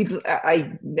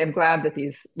I am glad that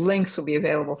these links will be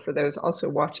available for those also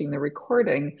watching the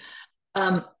recording.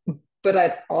 But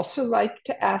I'd also like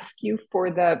to ask you for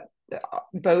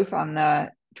both on the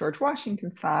George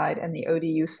Washington side and the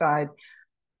ODU side,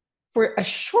 for a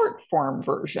short form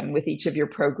version with each of your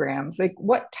programs, like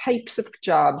what types of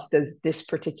jobs does this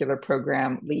particular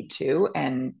program lead to?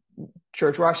 And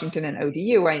George Washington and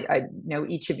ODU, I know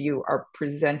each of you are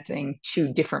presenting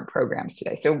 2 different programs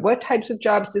today. So what types of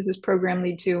jobs does this program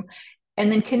lead to? And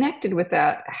then connected with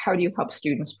that, how do you help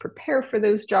students prepare for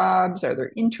those jobs? Are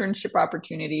there internship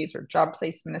opportunities or job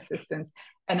placement assistance?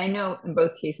 And I know in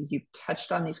both cases you've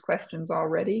touched on these questions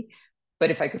already,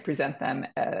 but if I could present them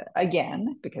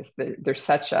again, because they're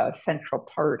such a central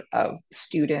part of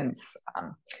students'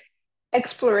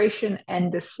 exploration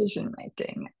and decision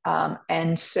making.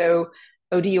 And so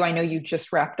ODU, I know you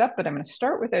just wrapped up, but I'm going to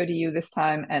start with ODU this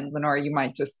time. And Lenora, you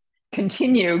might just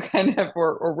continue kind of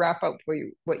or wrap up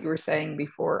what you were saying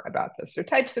before about this. So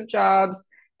types of jobs,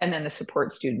 and then the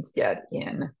support students get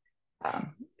in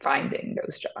finding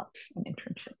those jobs and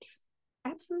internships.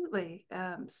 Absolutely.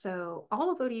 So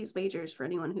all of ODU's majors, for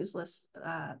anyone who's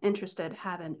interested,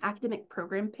 have an academic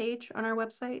program page on our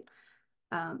website.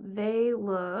 They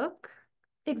look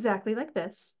exactly like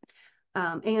this.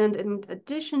 And in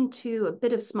addition to a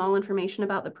bit of small information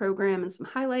about the program and some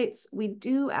highlights, we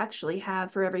do actually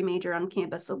have for every major on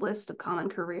campus a list of common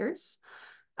careers.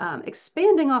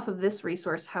 Expanding off of this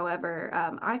resource, however,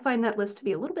 I find that list to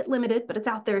be a little bit limited, but it's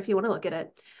out there if you want to look at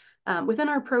it. Within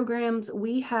our programs,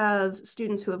 we have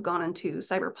students who have gone into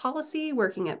cyber policy,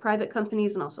 working at private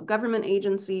companies and also government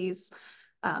agencies.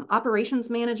 Operations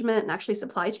management and actually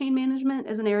supply chain management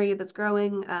is an area that's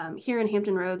growing. Here in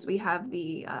Hampton Roads, we have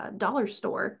the Dollar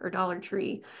Store or Dollar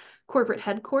Tree corporate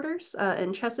headquarters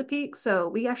in Chesapeake. So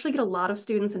we actually get a lot of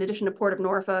students, in addition to Port of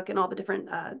Norfolk and all the different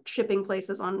shipping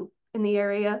places in the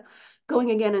area, going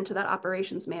again into that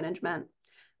operations management.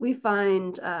 We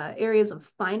find areas of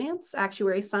finance,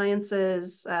 actuary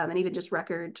sciences, and even just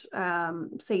record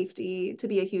safety to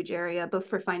be a huge area, both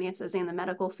for finances and the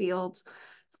medical fields.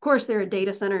 Of course, there are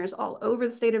data centers all over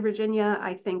the state of Virginia.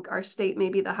 I think our state may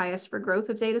be the highest for growth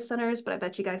of data centers, but I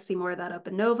bet you guys see more of that up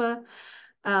in Nova.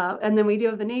 And then we do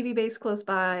have the Navy base close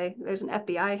by. There's an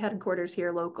FBI headquarters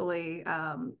here locally.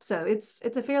 So it's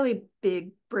a fairly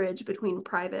big bridge between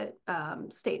private,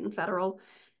 state, and federal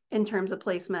in terms of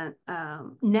placement.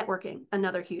 Networking,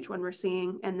 another huge one we're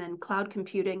seeing. And then cloud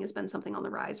computing has been something on the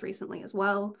rise recently as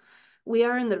well. We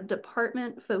are in the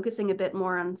department focusing a bit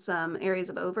more on some areas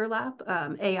of overlap,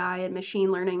 AI and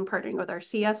machine learning, partnering with our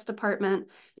CS department.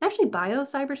 And actually,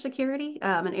 cybersecurity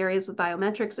and areas with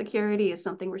biometric security is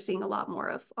something we're seeing a lot more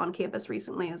of on campus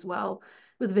recently as well,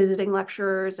 with visiting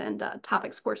lecturers and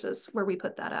topics courses where we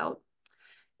put that out.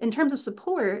 In terms of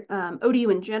support,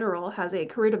 ODU in general has a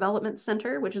career development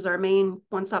center, which is our main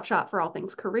one-stop shop for all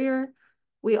things career.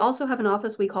 We also have an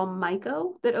office we call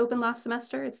MICO that opened last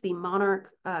semester. It's the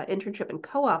Monarch Internship and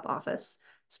Co-op office,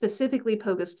 specifically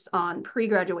focused on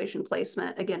pre-graduation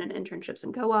placement, again, in internships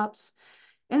and co-ops.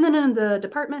 And then in the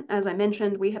department, as I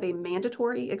mentioned, we have a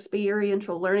mandatory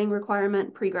experiential learning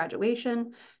requirement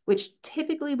pre-graduation, which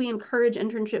typically we encourage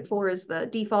internship for as the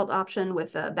default option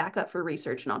with a backup for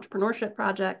research and entrepreneurship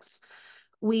projects.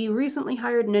 We recently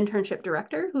hired an internship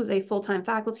director who's a full-time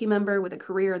faculty member with a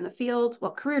career in the field, well,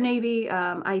 career Navy,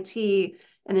 IT,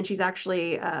 and then she's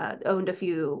actually helped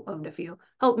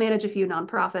manage a few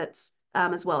nonprofits,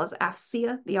 as well as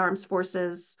AFCEA, the Armed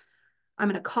Forces, I'm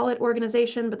going to call it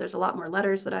organization, but there's a lot more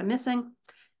letters that I'm missing.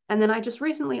 And then I just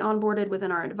recently onboarded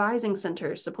within our advising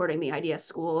center supporting the IDS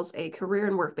schools, a career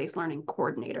and work-based learning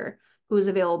coordinator who is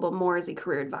available more as a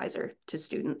career advisor to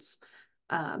students.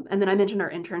 And then I mentioned our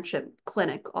internship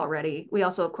clinic already. We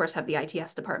also, of course, have the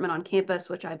ITS department on campus,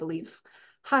 which I believe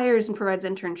hires and provides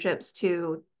internships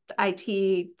to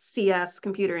IT, CS,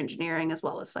 computer engineering, as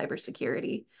well as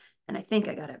cybersecurity. And I think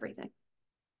I got everything.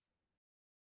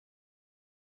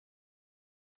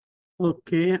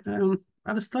 Okay,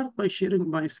 I'll start by sharing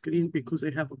my screen because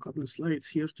I have a couple of slides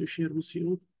here to share with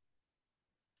you.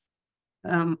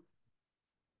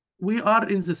 We are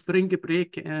in the spring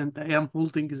break and I am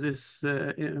holding this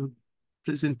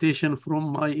presentation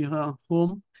from my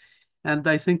home. And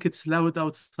I think it's loud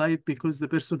outside because the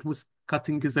person who's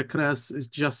cutting the grass is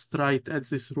just right at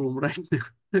this room right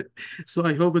now. So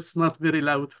I hope it's not very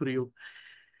loud for you.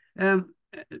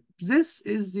 This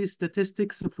is the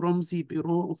statistics from the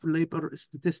Bureau of Labor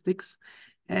Statistics.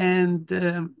 And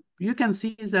you can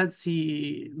see that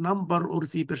the number or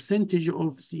the percentage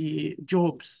of the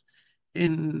jobs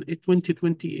in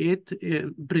 2028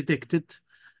 predicted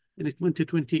in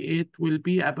 2028 will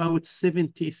be about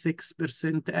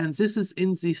 76%. And this is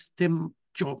in the STEM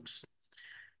jobs.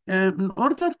 In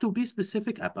order to be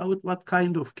specific about what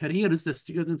kind of careers the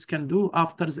students can do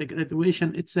after the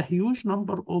graduation, it's a huge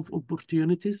number of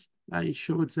opportunities. I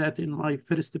showed that in my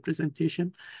first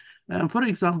presentation. For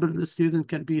example, the student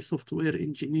can be software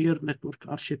engineer, network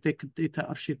architect, data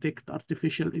architect,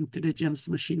 artificial intelligence,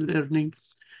 machine learning,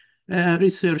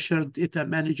 researcher, data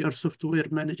manager, software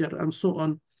manager, and so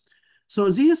on. So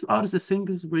these are the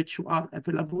things which are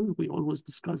available. We always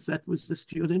discuss that with the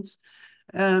students.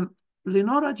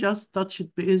 Lenora just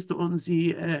touched based on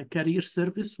the career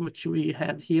service, which we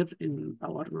had here in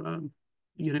our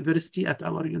university, at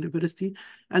our university.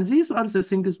 And these are the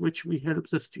things which we help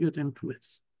the student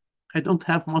with. I don't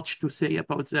have much to say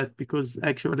about that because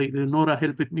actually Lenora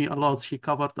helped me a lot. She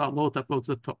covered a lot about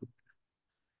the topic.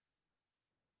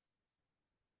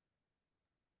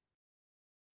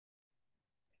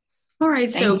 All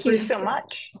right, Thank you so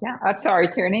much. Yeah, I'm sorry,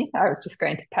 Tierney. I was just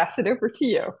going to pass it over to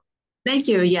you. Thank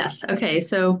you. Yes. Okay.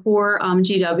 So for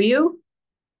GW,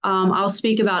 I'll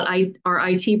speak about our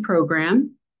IT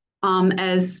program.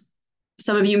 As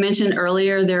some of you mentioned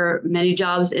earlier, there are many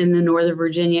jobs in the Northern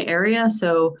Virginia area,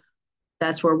 so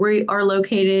that's where we are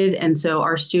located. And so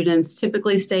our students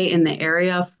typically stay in the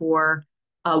area for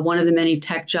one of the many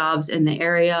tech jobs in the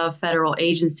area, federal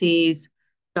agencies,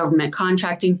 government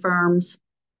contracting firms.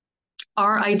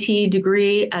 Our IT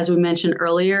degree, as we mentioned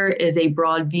earlier, is a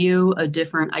broad view of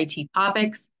different IT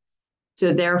topics.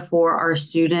 So therefore, our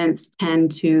students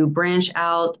tend to branch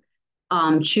out,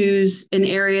 choose an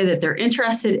area that they're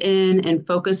interested in and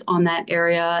focus on that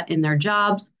area in their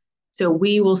jobs. So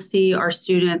we will see our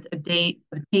students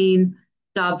obtain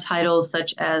job titles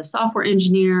such as software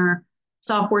engineer,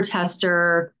 software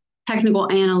tester,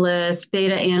 technical analyst,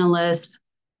 data analyst,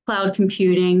 cloud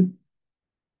computing.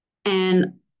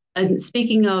 And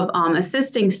speaking of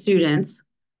assisting students,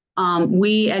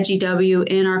 we at GW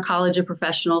in our College of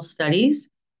Professional Studies,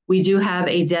 we do have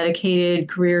a dedicated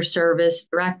career service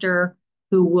director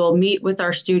who will meet with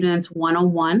our students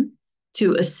one-on-one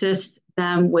to assist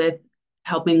them with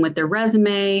helping with their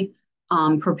resume,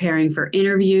 preparing for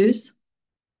interviews.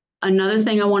 Another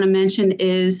thing I want to mention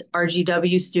is our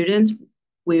GW students.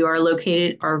 We are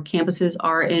located, our campuses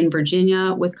are in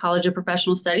Virginia with College of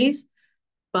Professional Studies,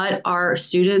 but our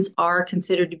students are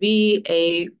considered to be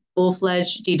a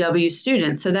full-fledged GW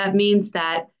student. So that means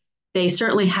that they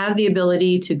certainly have the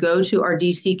ability to go to our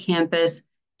DC campus,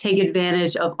 take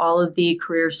advantage of all of the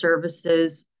career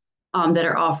services that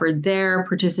are offered there,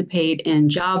 participate in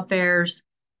job fairs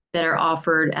that are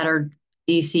offered at our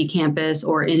DC campus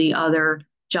or any other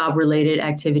job-related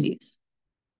activities.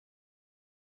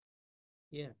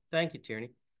 Yeah, thank you,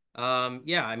 Tierney.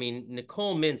 Yeah, I mean,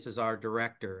 Nicole Mintz is our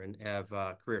director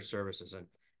of career services,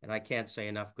 and I can't say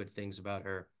enough good things about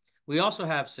her. We also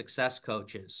have success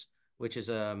coaches, which is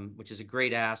a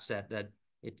great asset that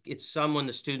it's someone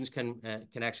the students can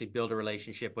actually build a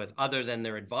relationship with other than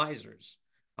their advisors,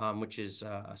 which is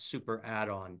a super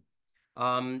add-on.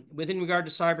 Within regard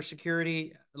to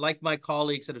cybersecurity, like my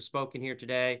colleagues that have spoken here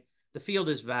today, the field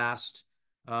is vast.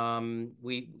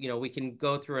 We can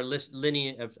go through a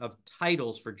lineage of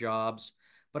titles for jobs,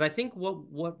 but I think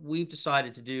what we've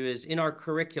decided to do is in our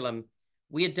curriculum,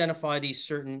 we identify these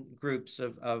certain groups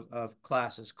of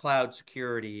classes: cloud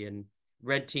security and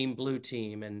red team, blue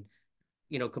team, and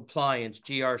compliance,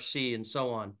 GRC, and so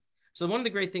on. So one of the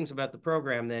great things about the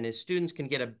program then is students can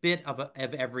get a bit of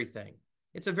everything.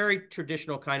 It's a very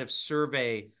traditional kind of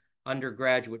survey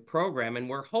undergraduate program, and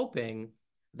we're hoping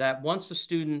that once the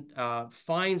student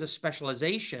finds a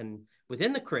specialization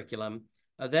within the curriculum,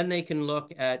 then they can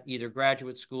look at either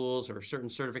graduate schools or certain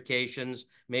certifications,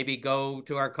 maybe go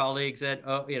to our colleagues at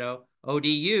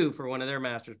ODU for one of their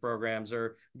master's programs,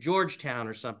 or Georgetown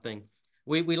or something.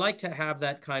 We like to have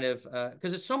that kind of,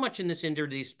 because it's so much in this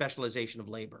industry, specialization of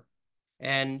labor.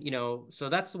 And, so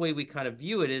that's the way we kind of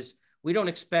view it is we don't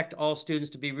expect all students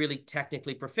to be really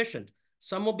technically proficient.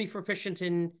 Some will be proficient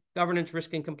in governance,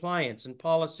 risk, and compliance, and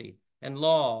policy, and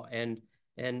law, and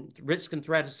risk and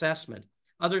threat assessment.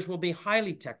 Others will be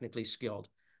highly technically skilled.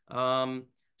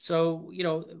 So,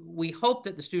 we hope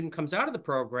that the student comes out of the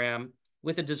program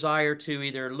with a desire to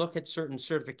either look at certain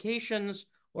certifications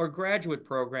or graduate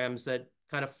programs that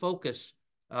kind of focus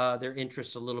their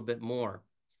interests a little bit more.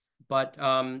 But,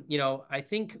 I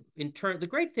think the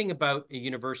great thing about a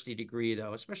university degree,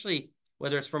 though, especially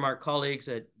whether it's from our colleagues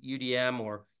at UDM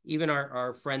or even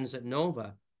our friends at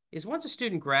Nova, is once a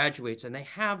student graduates and they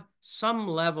have some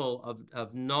level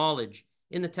of knowledge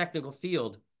in the technical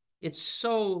field, it's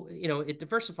so, it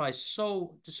diversifies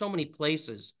to so many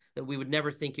places that we would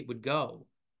never think it would go.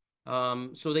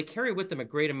 So they carry with them a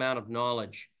great amount of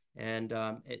knowledge, and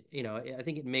I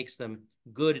think it makes them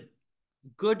good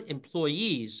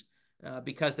employees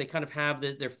because they kind of have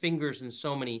their fingers in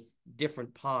so many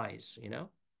different pies,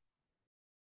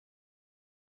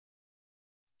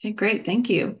 Okay, great. Thank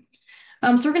you.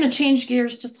 So we're going to change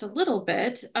gears just a little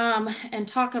bit and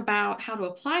talk about how to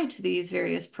apply to these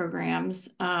various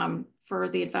programs for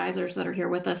the advisors that are here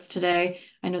with us today.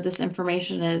 I know this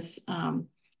information is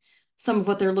some of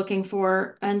what they're looking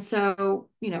for. And so,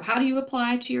 how do you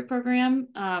apply to your program?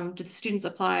 Do the students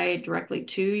apply directly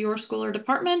to your school or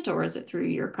department, or is it through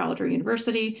your college or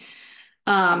university?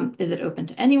 Is it open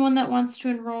to anyone that wants to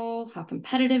enroll? How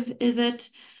competitive is it?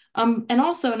 And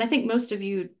also, and I think most of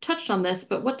you touched on this,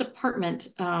 but what department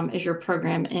is your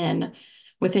program in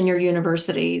within your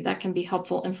university? That can be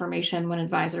helpful information when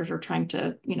advisors are trying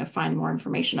to, find more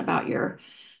information about your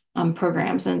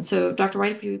programs. And so, Dr.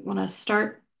 White, if you want to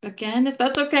start again, if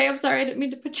that's okay. I'm sorry, I didn't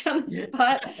mean to put you on the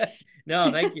spot. No,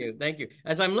 thank you. Thank you.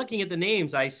 As I'm looking at the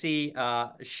names, I see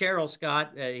Cheryl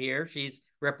Scott here. She's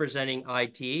representing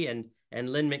IT, and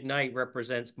Lynn McKnight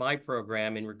represents my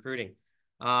program in recruiting.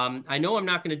 I know I'm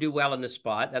not going to do well in this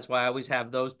spot. That's why I always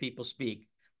have those people speak.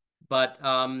 But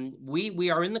we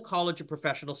are in the College of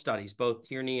Professional Studies, both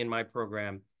Tierney and my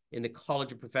program in the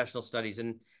College of Professional Studies.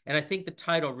 And I think the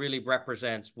title really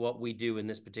represents what we do in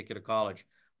this particular college.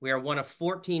 We are one of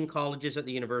 14 colleges at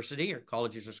the university, or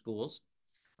colleges or schools.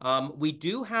 We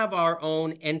do have our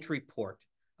own entry port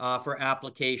for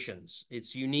applications.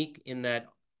 It's unique in that,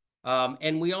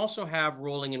 and we also have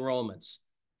rolling enrollments.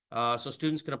 So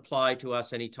students can apply to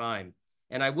us anytime.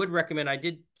 And I would recommend, I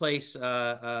did place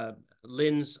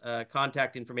Lynn's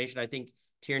contact information. I think,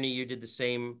 Tierney, you did the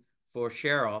same for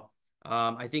Cheryl.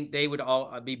 I think they would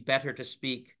all be better to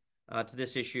speak to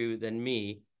this issue than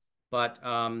me. But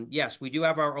yes, we do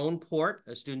have our own port.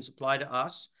 Students apply to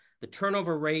us. The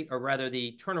turnover rate, or rather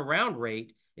the turnaround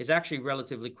rate, is actually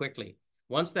relatively quickly.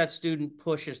 Once that student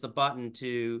pushes the button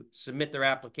to submit their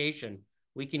application,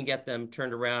 we can get them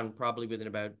turned around probably within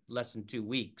about less than 2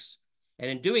 weeks. And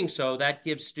in doing so, that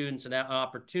gives students an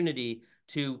opportunity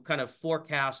to kind of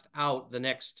forecast out the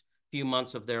next few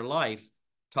months of their life,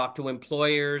 talk to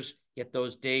employers, get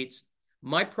those dates.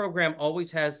 My program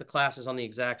always has the classes on the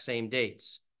exact same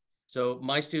dates. So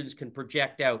my students can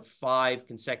project out 5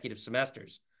 consecutive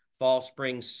semesters. Fall,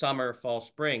 spring, summer, fall,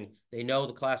 spring. They know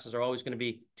the classes are always going to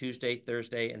be Tuesday,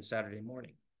 Thursday, and Saturday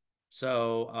morning.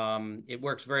 So it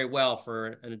works very well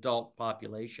for an adult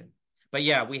population. But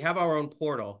yeah, we have our own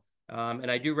portal. And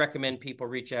I do recommend people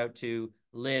reach out to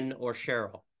Lynn or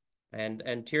Cheryl.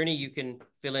 And Tierney, you can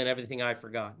fill in everything I've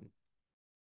forgotten.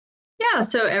 Yeah,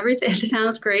 so everything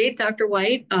sounds great, Dr.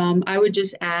 White. I would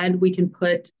just add, we can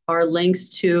put our links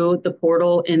to the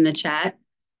portal in the chat.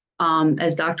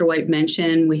 As Dr. White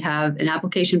mentioned, we have an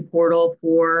application portal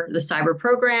for the cyber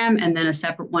program and then a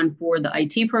separate one for the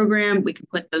IT program. We can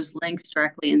put those links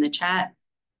directly in the chat.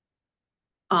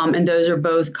 And those are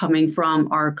both coming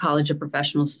from our College of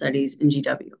Professional Studies in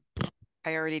GW.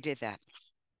 I already did that.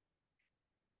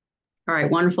 All right,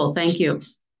 wonderful. Thank you.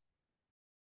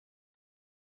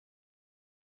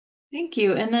 Thank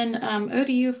you. And then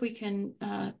ODU, if we can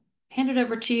hand it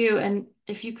over to you, and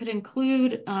if you could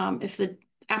include if the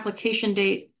application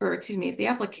date, or excuse me, if the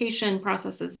application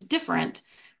process is different,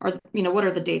 or what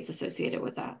are the dates associated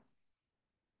with that?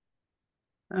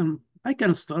 I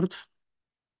can start.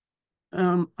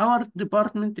 Our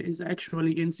department is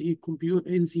actually in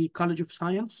the College of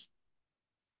Science,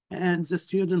 and the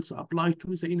students apply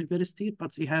to the university,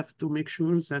 but they have to make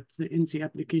sure that in the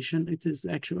application it is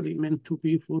actually meant to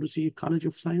be for the College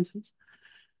of Sciences.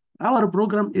 Our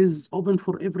program is open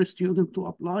for every student to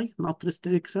apply, not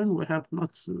restriction. We have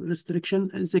not restriction.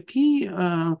 The key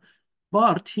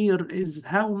part here is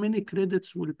how many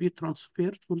credits will be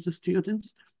transferred for the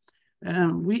students.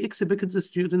 We expected the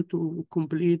student to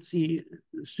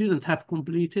have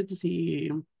completed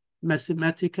the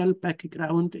mathematical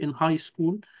background in high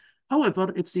school.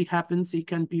 However, if they haven't, they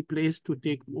can be placed to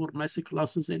take more math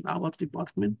classes in our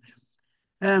department.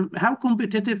 How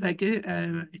competitive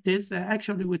it is,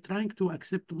 actually, we're trying to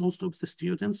accept most of the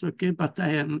students, okay, but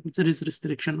there is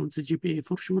restriction on the GPA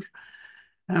for sure.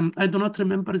 I do not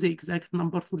remember the exact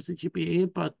number for the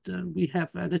GPA, but we have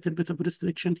a little bit of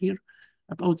restriction here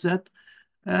about that.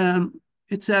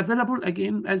 It's available,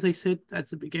 again, as I said at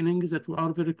the beginning, that we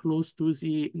are very close to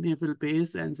the naval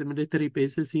base and the military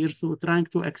bases here. So trying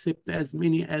to accept as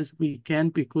many as we can,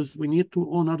 because we need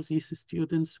to honor these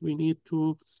students. We need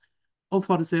to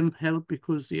offer them help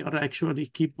because they are actually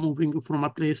keep moving from a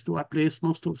place to a place.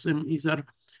 Most of them either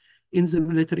in the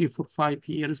military for 5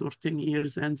 years or 10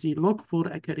 years, and they look for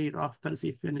a career after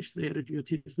they finish their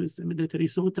duties with the military.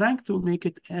 So we're trying to make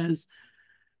it as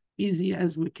easy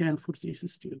as we can for these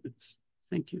students.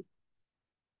 Thank you.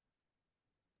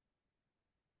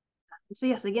 So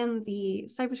yes, again, the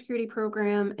cybersecurity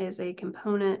program is a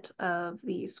component of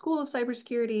the School of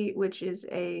Cybersecurity, which is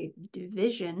a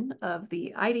division of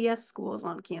the IDS schools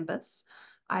on campus.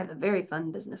 I have a very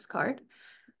fun business card.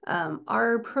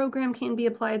 Our program can be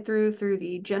applied through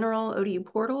the general ODU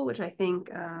portal, which I think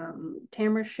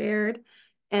Tamara shared.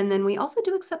 And then we also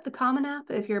do accept the Common App.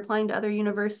 If you're applying to other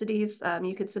universities,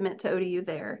 you could submit to ODU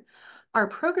there. Our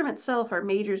program itself, our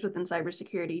majors within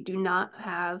cybersecurity, do not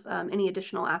have any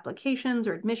additional applications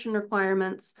or admission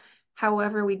requirements.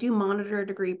 However, we do monitor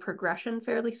degree progression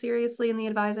fairly seriously in the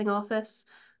advising office.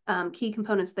 Key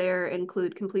components there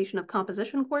include completion of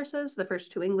composition courses, the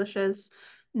first 2 Englishes,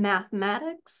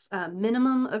 mathematics,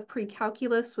 minimum of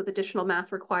pre-calculus with additional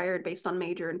math required based on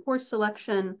major and course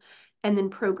selection, and then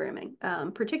programming.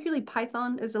 Particularly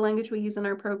Python is a language we use in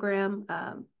our program.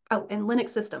 Oh, and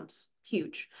Linux systems,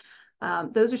 huge.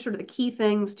 Those are sort of the key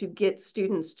things to get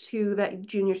students to that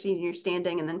junior, senior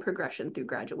standing and then progression through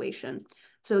graduation.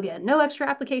 So again, no extra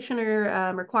application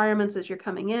or requirements as you're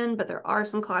coming in, but there are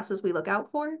some classes we look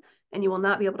out for, and you will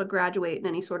not be able to graduate in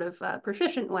any sort of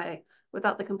proficient way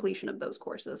without the completion of those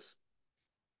courses.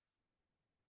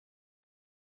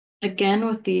 Again,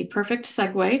 with the perfect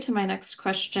segue to my next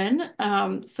question.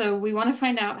 So we want to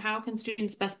find out, how can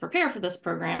students best prepare for this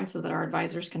program so that our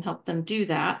advisors can help them do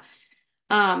that?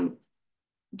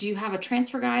 Do you have a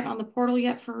transfer guide on the portal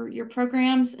yet for your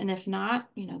programs? And if not,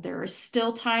 there is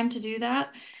still time to do that.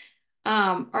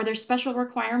 Are there special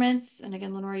requirements? And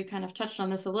again, Lenore, you kind of touched on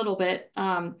this a little bit.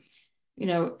 Are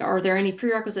there any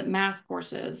prerequisite math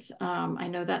courses? I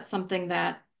know that's something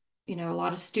that, a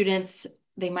lot of students,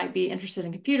 they might be interested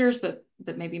in computers, but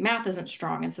maybe math isn't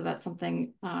strong. And so that's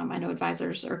something I know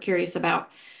advisors are curious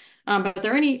about. But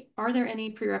are there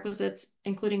any prerequisites,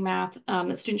 including math,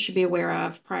 that students should be aware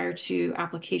of prior to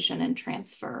application and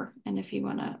transfer? And if you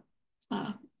want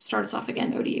to start us off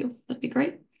again, ODU, that'd be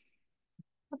great.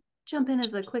 Jump in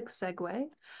as a quick segue.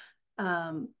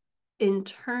 In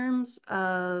terms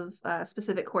of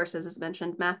specific courses, as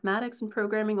mentioned, mathematics and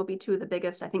programming will be two of the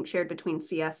biggest, I think, shared between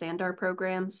CS and our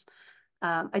programs.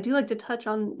 I do like to touch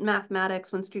on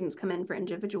mathematics when students come in for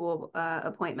individual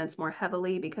appointments more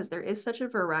heavily, because there is such a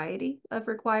variety of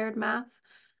required math.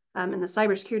 In the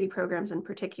cybersecurity programs in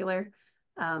particular,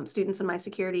 students in my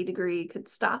security degree could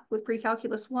stop with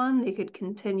pre-calculus 1. They could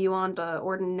continue on to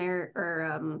ordinary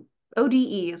or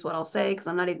ODE is what I'll say, because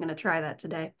I'm not even going to try that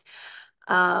today.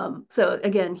 So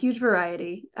again, huge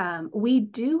variety. We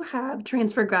do have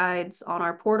transfer guides on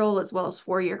our portal, as well as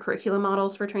 4-year curriculum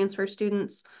models for transfer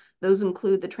students. Those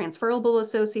include the transferable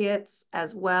associates,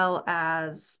 as well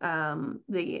as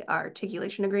the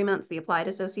articulation agreements, the applied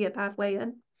associate pathway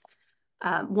in.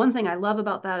 One thing I love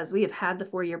about that is we have had the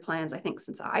 4-year plans, I think,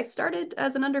 since I started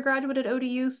as an undergraduate at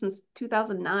ODU since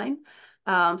 2009.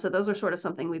 So those are sort of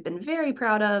something we've been very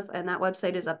proud of, and that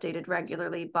website is updated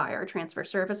regularly by our transfer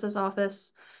services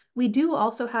office. We do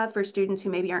also have, for students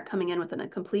who maybe aren't coming in with a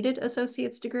completed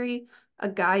associate's degree, a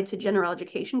guide to general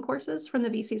education courses from the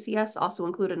VCCS, also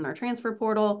included in our transfer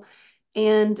portal,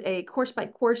 and a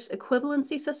course-by-course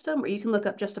equivalency system where you can look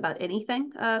up just about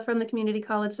anything from the community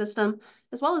college system,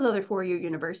 as well as other 4-year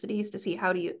universities, to see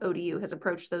how ODU has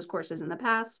approached those courses in the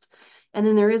past. And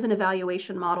then there is an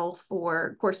evaluation model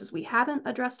for courses we haven't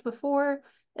addressed before,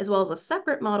 as well as a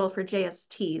separate model for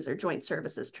JSTs, or joint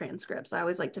services transcripts. I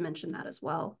always like to mention that as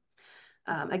well.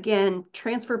 Again,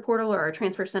 transfer portal or our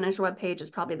transfer center's webpage is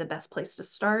probably the best place to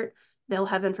start. They'll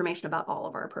have information about all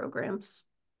of our programs.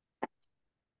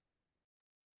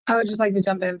 I would just like to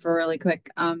jump in for really quick.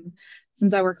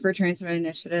 Since I work for Transfer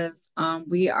Initiatives,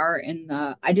 we are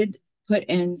I did put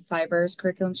in cyber's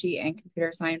curriculum sheet and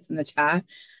computer science in the chat.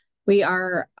 We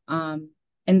are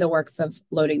in the works of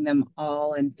loading them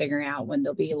all and figuring out when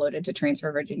they'll be loaded to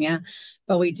Transfer Virginia.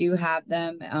 But we do have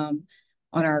them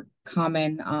on our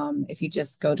common. If you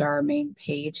just go to our main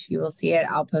page, you will see it.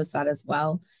 I'll post that as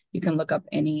well. You can look up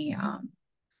any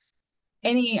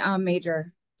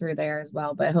major through there as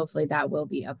well, but hopefully that will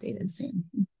be updated soon.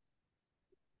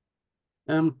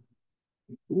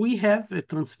 We have a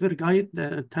transfer guide.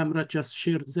 Tamara just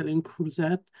shared the link for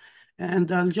that.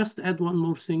 And I'll just add one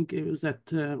more thing, is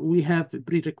that we have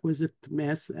prerequisite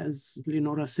math, as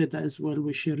Lenora said as well.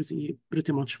 We share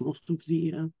pretty much most of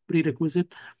the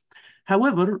prerequisite.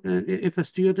 However, if a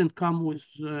student comes with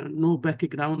no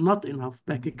background, not enough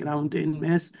background in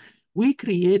math, we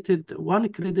created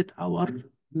 1 credit hour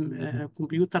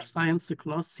computer science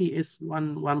class, CS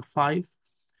 115,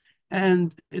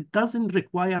 and it doesn't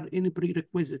require any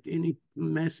prerequisite, any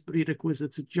math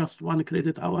prerequisites, just 1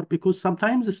 credit hour, because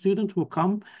sometimes the student will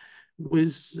come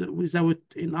without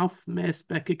enough math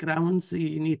background.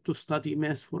 They need to study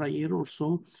math for a year or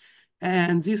so.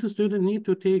 And these students need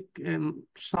to take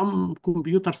some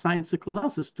computer science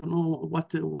classes to know what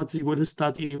they will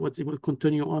study, what they will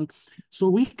continue on. So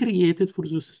we created for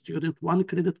those students 1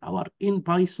 credit hour in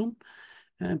Python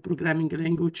programming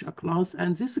language, a class.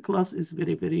 And this class is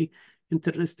very, very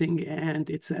interesting, and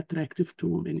it's attractive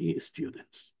to many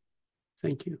students.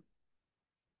 Thank you.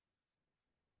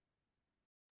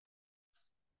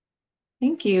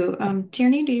 Thank you.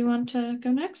 Tierney, do you want to go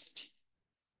next?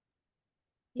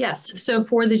 Yes, so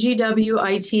for the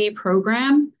GWIT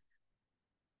program,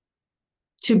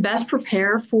 to best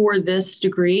prepare for this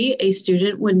degree, a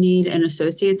student would need an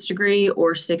associate's degree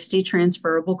or 60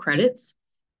 transferable credits.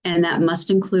 And that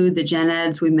must include the gen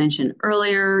eds we mentioned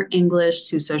earlier, English,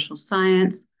 2 social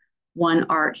science, 1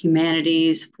 art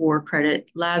humanities, 4 credit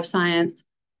lab science.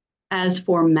 As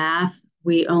for math,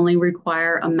 we only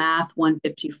require a math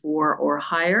 154 or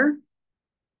higher.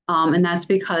 And that's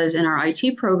because in our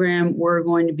IT program, we're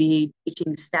going to be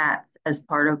teaching stats as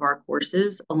part of our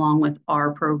courses along with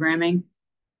our programming.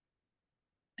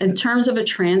 In terms of a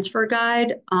transfer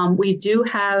guide, we do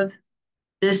have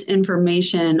this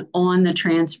information on the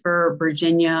Transfer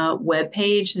Virginia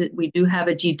webpage. We do have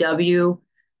a GW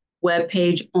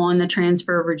webpage on the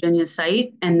Transfer Virginia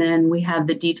site, and then we have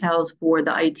the details for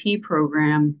the IT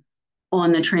program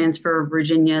on the Transfer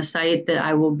Virginia site that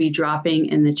I will be dropping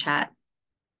in the chat.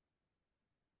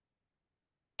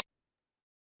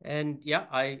 And yeah,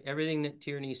 everything that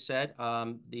Tierney said.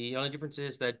 The only difference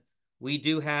is that we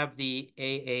do have the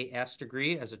AAS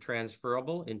degree as a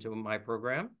transferable into my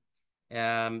program.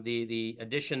 The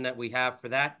addition that we have for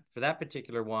that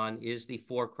particular one is the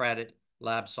 4-credit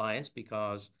lab science,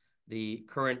 because the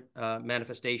current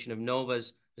manifestation of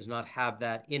NOVAs does not have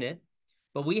that in it.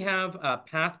 But we have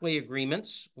pathway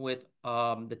agreements with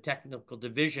the technical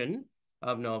division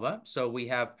of NOVA. So we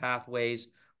have pathways.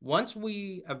 Once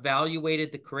we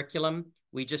evaluated the curriculum,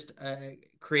 we just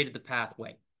created the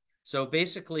pathway. So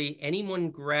basically,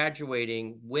 anyone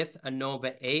graduating with a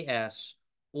NOVA AS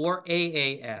or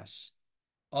AAS,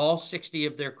 all 60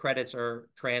 of their credits are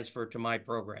transferred to my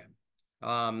program.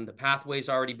 The pathway's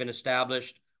already been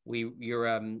established.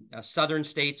 You're Southern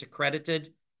States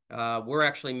accredited. We're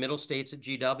actually Middle States at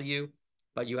GW,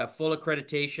 but you have full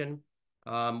accreditation.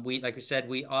 Like I said,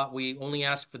 we only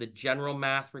ask for the general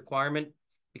math requirement,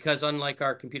 because unlike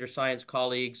our computer science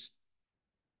colleagues,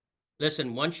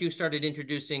 listen, once you started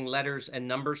introducing letters and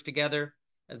numbers together,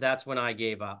 that's when I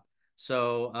gave up.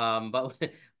 So,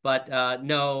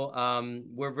 no,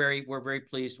 we're very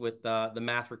pleased with the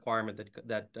math requirement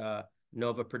that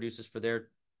NOVA produces for their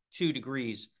 2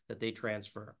 degrees that they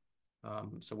transfer.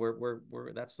 So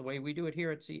that's the way we do it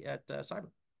here at Cyber.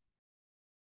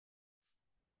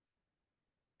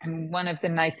 And one of the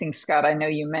nice things, Scott, I know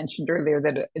you mentioned earlier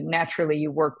that naturally you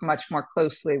work much more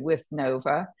closely with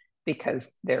NOVA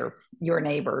because they're your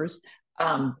neighbors.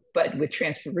 But with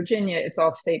Transfer Virginia, it's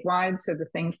all statewide. So the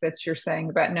things that you're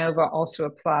saying about NOVA also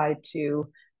apply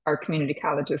to our community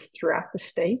colleges throughout the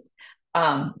state.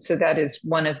 So that is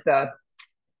one of the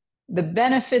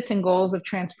benefits and goals of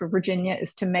Transfer Virginia,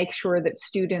 is to make sure that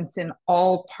students in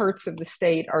all parts of the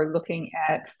state are looking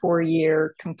at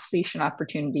 4-year completion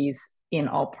opportunities in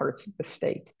all parts of the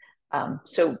state.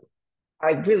 So I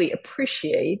really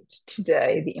appreciate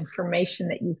today the information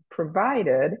that you've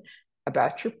provided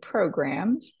about your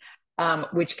programs,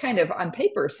 which kind of on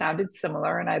paper sounded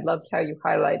similar, and I loved how you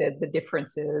highlighted the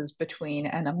differences between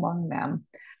and among them.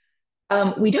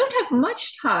 We don't have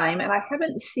much time, and I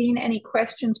haven't seen any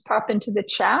questions pop into the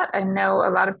chat. I know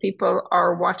a lot of people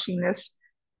are watching this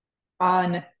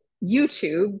on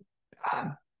YouTube.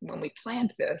 When we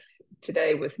planned this,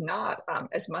 today was not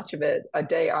as much of a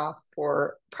day off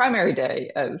for primary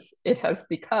day as it has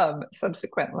become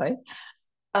subsequently.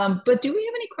 But do we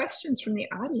have any questions from the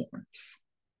audience?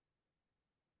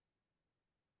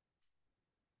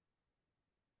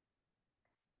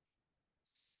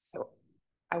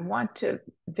 I want to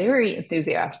very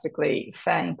enthusiastically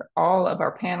thank all of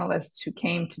our panelists who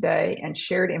came today and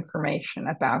shared information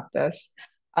about this.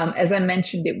 As I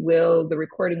mentioned, the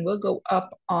recording will go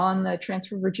up on the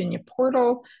Transfer Virginia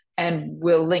portal, and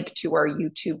we'll link to our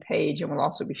YouTube page, and we'll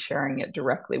also be sharing it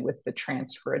directly with the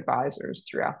transfer advisors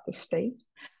throughout the state,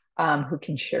 who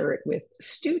can share it with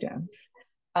students.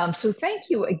 So thank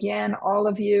you again, all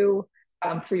of you,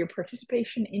 for your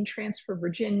participation in Transfer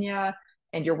Virginia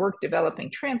and your work developing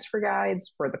transfer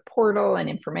guides for the portal and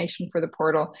information for the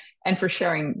portal, and for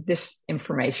sharing this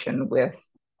information with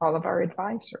all of our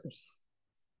advisors.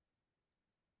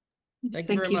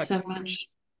 Thank you so much.